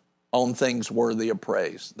think on things worthy of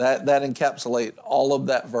praise. That encapsulates all of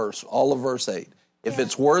that verse, all of verse 8. If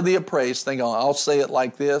it's worthy of praise, think on, I'll say it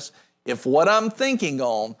like this. If what I'm thinking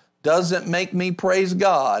on doesn't make me praise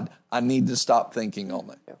God, I need to stop thinking on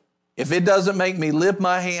it. Yeah. If it doesn't make me lift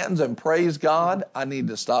my hands and praise God, I need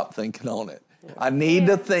to stop thinking on it. Yeah. I need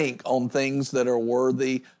to think on things that are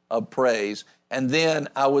worthy of praise. And then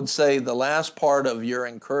I would say the last part of your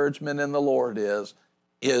encouragement in the Lord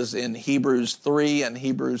is in Hebrews 3 and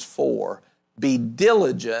Hebrews 4. Be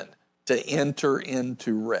diligent to enter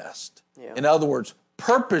into rest. Yeah. In other words,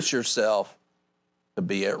 purpose yourself to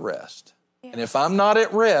be at rest. Yeah. And if I'm not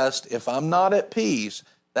at rest, if I'm not at peace,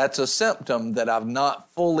 that's a symptom that I've not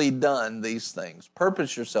fully done these things.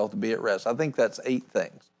 Purpose yourself to be at rest. I think that's 8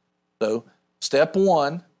 things. So, step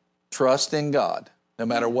 1, trust in God. No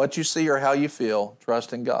matter what you see or how you feel,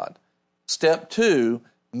 trust in God. Step 2,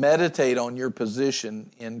 meditate on your position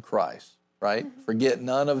in Christ, right? Mm-hmm. Forget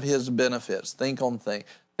none of his benefits. Think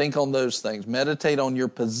on those things. Meditate on your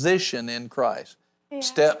position in Christ. Yeah.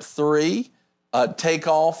 Step 3, take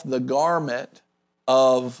off the garment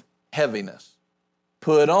of heaviness.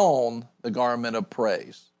 Put on the garment of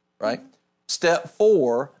praise, right? Mm-hmm. Step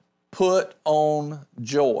 4, put on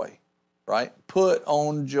joy, right? Put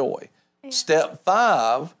on joy. Yeah. Step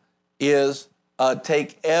 5 is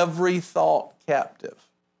take every thought captive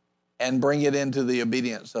and bring it into the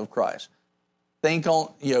obedience of Christ. Think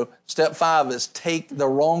on, step 5 is take the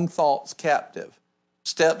wrong thoughts captive.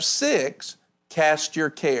 Step 6, cast your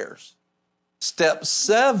cares. Step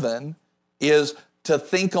 7 is to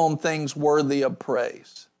think on things worthy of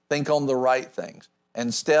praise. Think on the right things.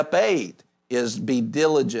 And step 8 is be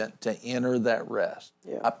diligent to enter that rest.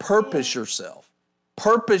 Yeah. Purpose yourself.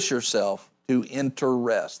 Purpose yourself to enter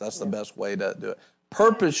rest. That's the best way to do it.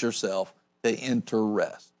 Purpose yourself to enter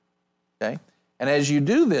rest. Okay? And as you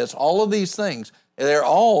do this, all of these things,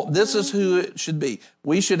 this is who it should be.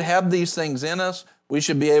 We should have these things in us. We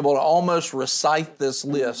should be able to almost recite this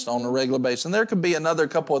list on a regular basis. And there could be another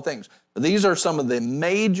couple of things. But these are some of the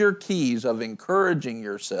major keys of encouraging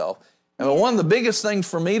yourself. And one of the biggest things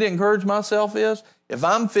for me to encourage myself is, if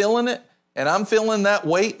I'm feeling it, and I'm feeling that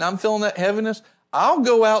weight, and I'm feeling that heaviness, I'll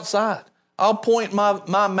go outside. I'll point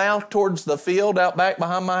my mouth towards the field out back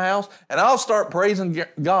behind my house, and I'll start praising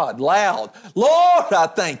God loud. Lord, I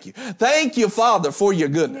thank you. Thank you, Father, for your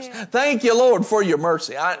goodness. Yeah. Thank you, Lord, for your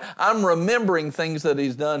mercy. I'm remembering things that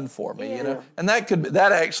he's done for me, And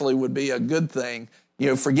that actually would be a good thing.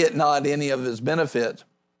 Forget not any of his benefits.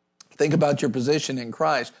 Think about your position in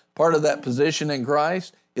Christ. Part of that position in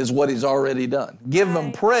Christ is what he's already done. Give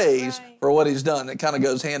him praise for what he's done. It kind of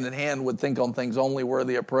goes hand in hand with think on things only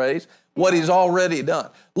worthy of praise. What he's already done.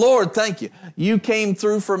 Lord, thank you. You came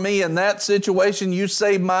through for me in that situation. You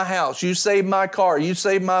saved my house. You saved my car. You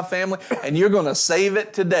saved my family. And you're going to save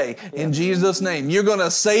it today in Jesus' name. You're going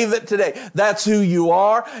to save it today. That's who you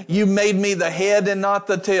are. You made me the head and not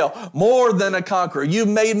the tail. More than a conqueror. You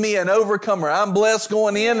made me an overcomer. I'm blessed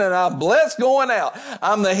going in and I'm blessed going out.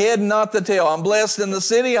 I'm the head and not the tail. I'm blessed in the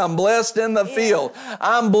city. I'm blessed in the field.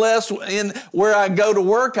 I'm blessed in where I go to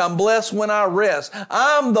work. I'm blessed when I rest.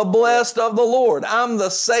 I'm the blessed of the Lord. I'm the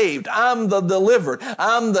saved. I'm the delivered.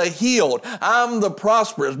 I'm the healed. I'm the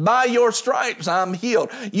prosperous. By your stripes, I'm healed.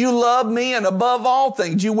 You love me, and above all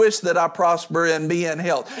things, you wish that I prosper and be in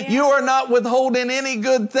health. Yeah. You are not withholding any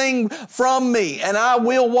good thing from me, and I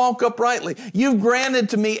will walk uprightly. You've granted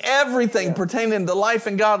to me everything pertaining to life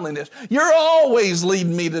and godliness. You're always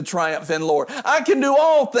leading me to triumph in Lord. I can do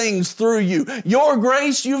all things through you. Your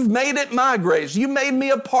grace, you've made it my grace. You made me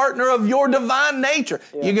a partner of your divine nature.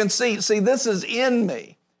 Yeah. You can see, this is in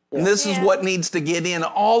me. And this is what needs to get in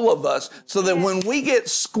all of us so that when we get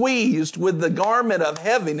squeezed with the garment of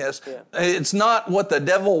heaviness, it's not what the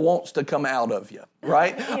devil wants to come out of you,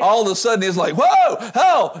 right? All of a sudden it's like, whoa,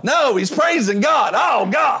 oh, no, he's praising God. Oh,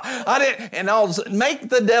 God. And all of a sudden, make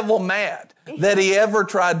the devil mad that he ever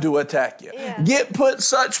tried to attack you. Put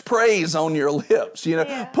such praise on your lips,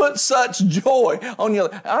 put such joy on your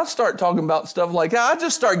lips. I start talking about stuff like that. I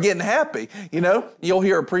just start getting happy, You'll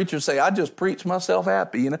hear a preacher say, I just preach myself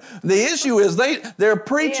happy, The issue is they're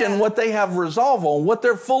preaching what they have resolve on, what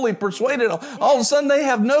they're fully persuaded on. All of a sudden they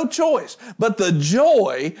have no choice but the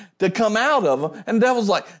joy to come out of them. And the devil's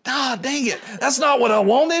like, dang it, that's not what I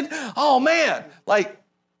wanted. Oh, man.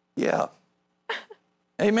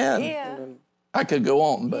 Amen. Yeah. I could go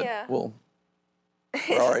on, but we're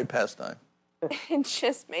already past time. It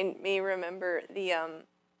just made me remember the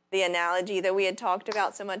analogy that we had talked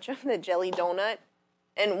about so much of the jelly donut.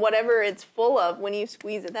 And whatever it's full of, when you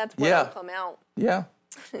squeeze it, that's what will come out. Yeah.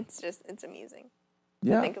 It's amusing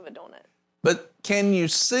to think of a donut. But can you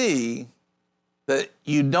see that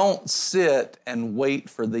you don't sit and wait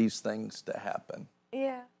for these things to happen.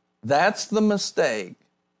 Yeah. That's the mistake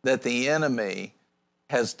that the enemy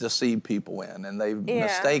has deceived people in, and they've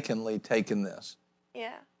mistakenly taken this.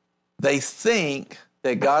 Yeah. They think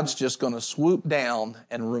that God's just going to swoop down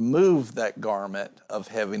and remove that garment of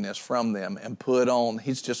heaviness from them and put on,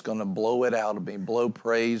 he's just going to blow it out of me, blow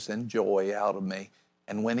praise and joy out of me.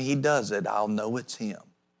 And when he does it, I'll know it's him.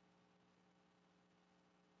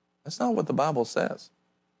 That's not what the Bible says.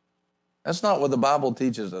 That's not what the Bible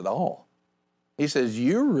teaches at all. He says,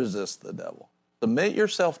 you resist the devil. Submit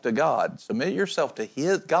yourself to God. Submit yourself to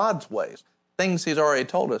God's ways, things he's already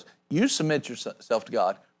told us. You submit yourself to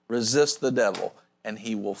God, resist the devil, and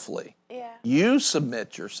he will flee. Yeah. You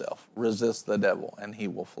submit yourself, resist the devil, and he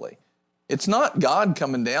will flee. It's not God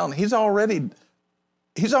coming down. He's already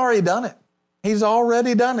done it. He's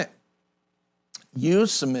already done it. You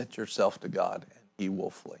submit yourself to God, and he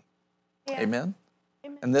will flee. Yeah. Amen?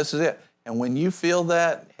 Amen? And this is it. And when you feel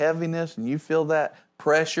that heaviness and you feel that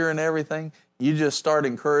pressure and everything, you just start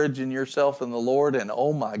encouraging yourself in the Lord, and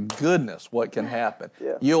oh my goodness, what can happen?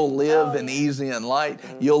 Yeah. You'll live in easy and light.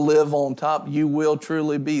 Mm-hmm. You'll live on top. You will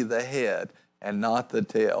truly be the head and not the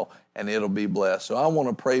tail, and it'll be blessed. So I want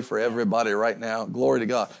to pray for everybody right now. Glory to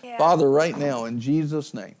God. Yeah. Father, right now, in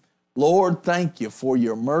Jesus' name, Lord, thank you for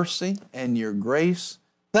your mercy and your grace.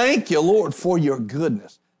 Thank you, Lord, for your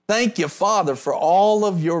goodness. Thank you, Father, for all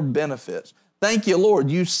of your benefits. Thank you,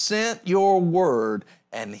 Lord, you sent your word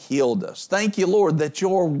and healed us. Thank you, Lord, that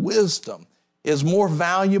your wisdom is more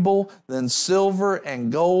valuable than silver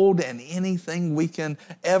and gold and anything we can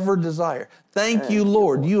ever desire. Thank you,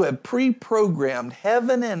 Lord, you have pre-programmed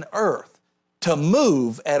heaven and earth to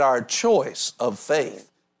move at our choice of faith.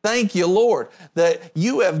 Thank you, Lord, that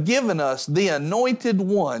you have given us the anointed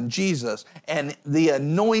one, Jesus, and the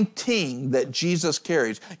anointing that Jesus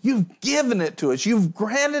carries. You've given it to us. You've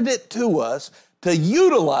granted it to us to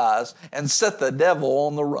utilize and set the devil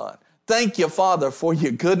on the run. Thank you, Father, for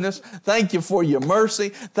your goodness. Thank you for your mercy.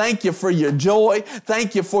 Thank you for your joy.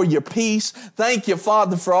 Thank you for your peace. Thank you,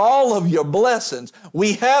 Father, for all of your blessings.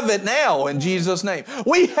 We have it now in Jesus' name.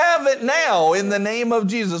 We have it now in the name of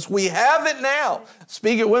Jesus. We have it now.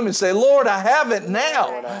 Speak it with me. Say, Lord, I have it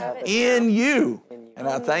now in you. And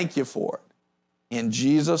I thank you for it. In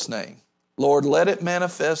Jesus' name. Lord, let it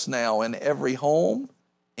manifest now in every home,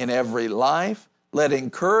 in every life. Let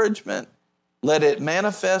encouragement, let it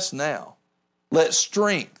manifest now. Let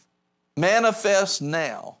strength manifest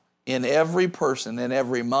now in every person, in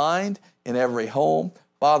every mind, in every home.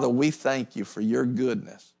 Father, we thank you for your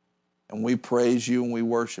goodness, and we praise you and we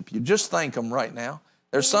worship you. Just thank them right now.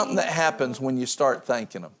 There's something that happens when you start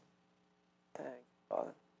thanking them. Thank you,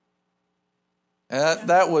 Father. And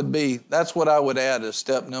that's what I would add as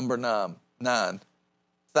step number 9.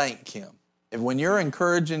 Thank him. When you're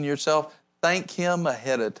encouraging yourself, thank him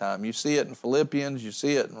ahead of time. You see it in Philippians, you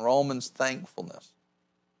see it in Romans, thankfulness.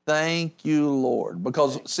 Thank you, Lord.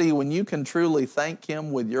 Because, see, when you can truly thank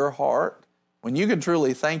him with your heart, when you can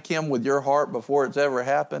truly thank him with your heart before it's ever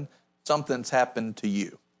happened, something's happened to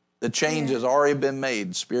you. The change has already been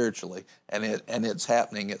made spiritually, and it's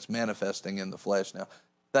happening. It's manifesting in the flesh now.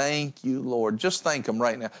 Thank you, Lord. Just thank him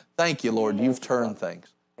right now. Thank you, Lord. You've turned things.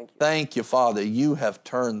 Thank you, Father. You have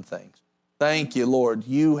turned things. Thank you, Lord.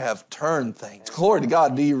 You have turned things. Glory to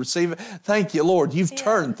God. Do you receive it? Thank you, Lord. You've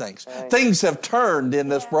turned things. Things have turned in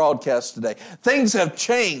this broadcast today. Things have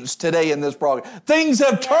changed today in this broadcast. Things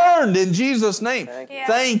have turned in Jesus' name.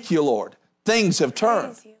 Thank you, Lord. Things have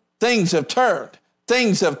turned. Things have turned.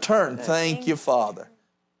 Things have turned. Thank you, Father.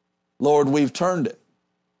 Lord, we've turned it.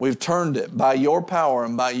 We've turned it by your power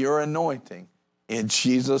and by your anointing. In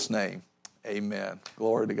Jesus' name, amen.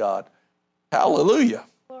 Glory to God. Hallelujah.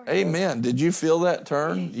 Amen. Did you feel that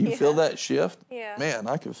turn? You feel that shift? Yeah. Man,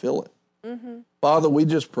 I can feel it. Mm-hmm. Father, we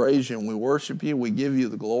just praise you and we worship you. We give you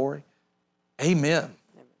the glory. Amen.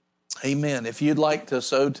 Amen. If you'd like to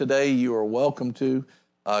sow today, you are welcome to.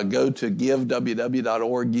 Go to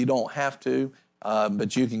giveww.org. You don't have to,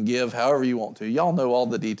 but you can give however you want to. Y'all know all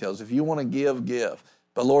the details. If you want to give, give.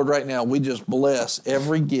 But Lord, right now, we just bless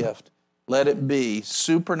every gift. Let it be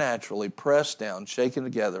supernaturally pressed down, shaken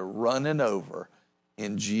together, running over.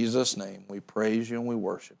 In Jesus' name, we praise you and we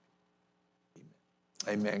worship you.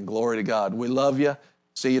 Amen. Amen. Glory to God. We love you.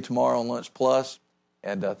 See you tomorrow on Lunch Plus.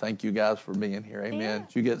 And thank you guys for being here. Amen. Yeah.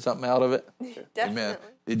 Did you get something out of it? Definitely. Amen.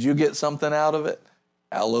 Did you get something out of it?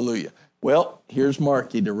 Hallelujah. Well, here's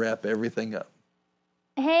Marky to wrap everything up.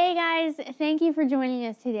 Hey guys, thank you for joining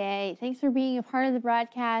us today. Thanks for being a part of the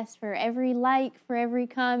broadcast, for every like, for every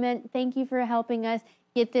comment. Thank you for helping us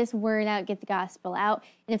get this word out, get the gospel out.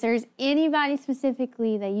 And if there's anybody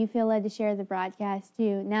specifically that you feel led to share the broadcast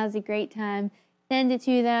to, now's a great time. Send it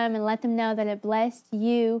to them and let them know that it blessed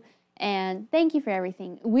you. And thank you for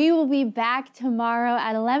everything. We will be back tomorrow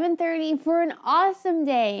at 11:30 for an awesome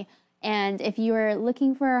day. And if you are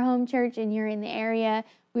looking for a home church and you're in the area,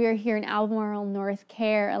 we are here in Albemarle, North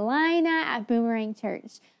Carolina at Boomerang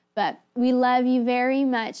Church. But we love you very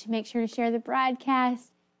much. Make sure to share the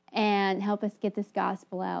broadcast and help us get this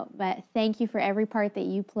gospel out. But thank you for every part that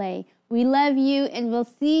you play. We love you, and we'll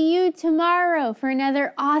see you tomorrow for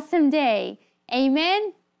another awesome day.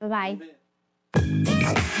 Amen? Bye-bye. Amen.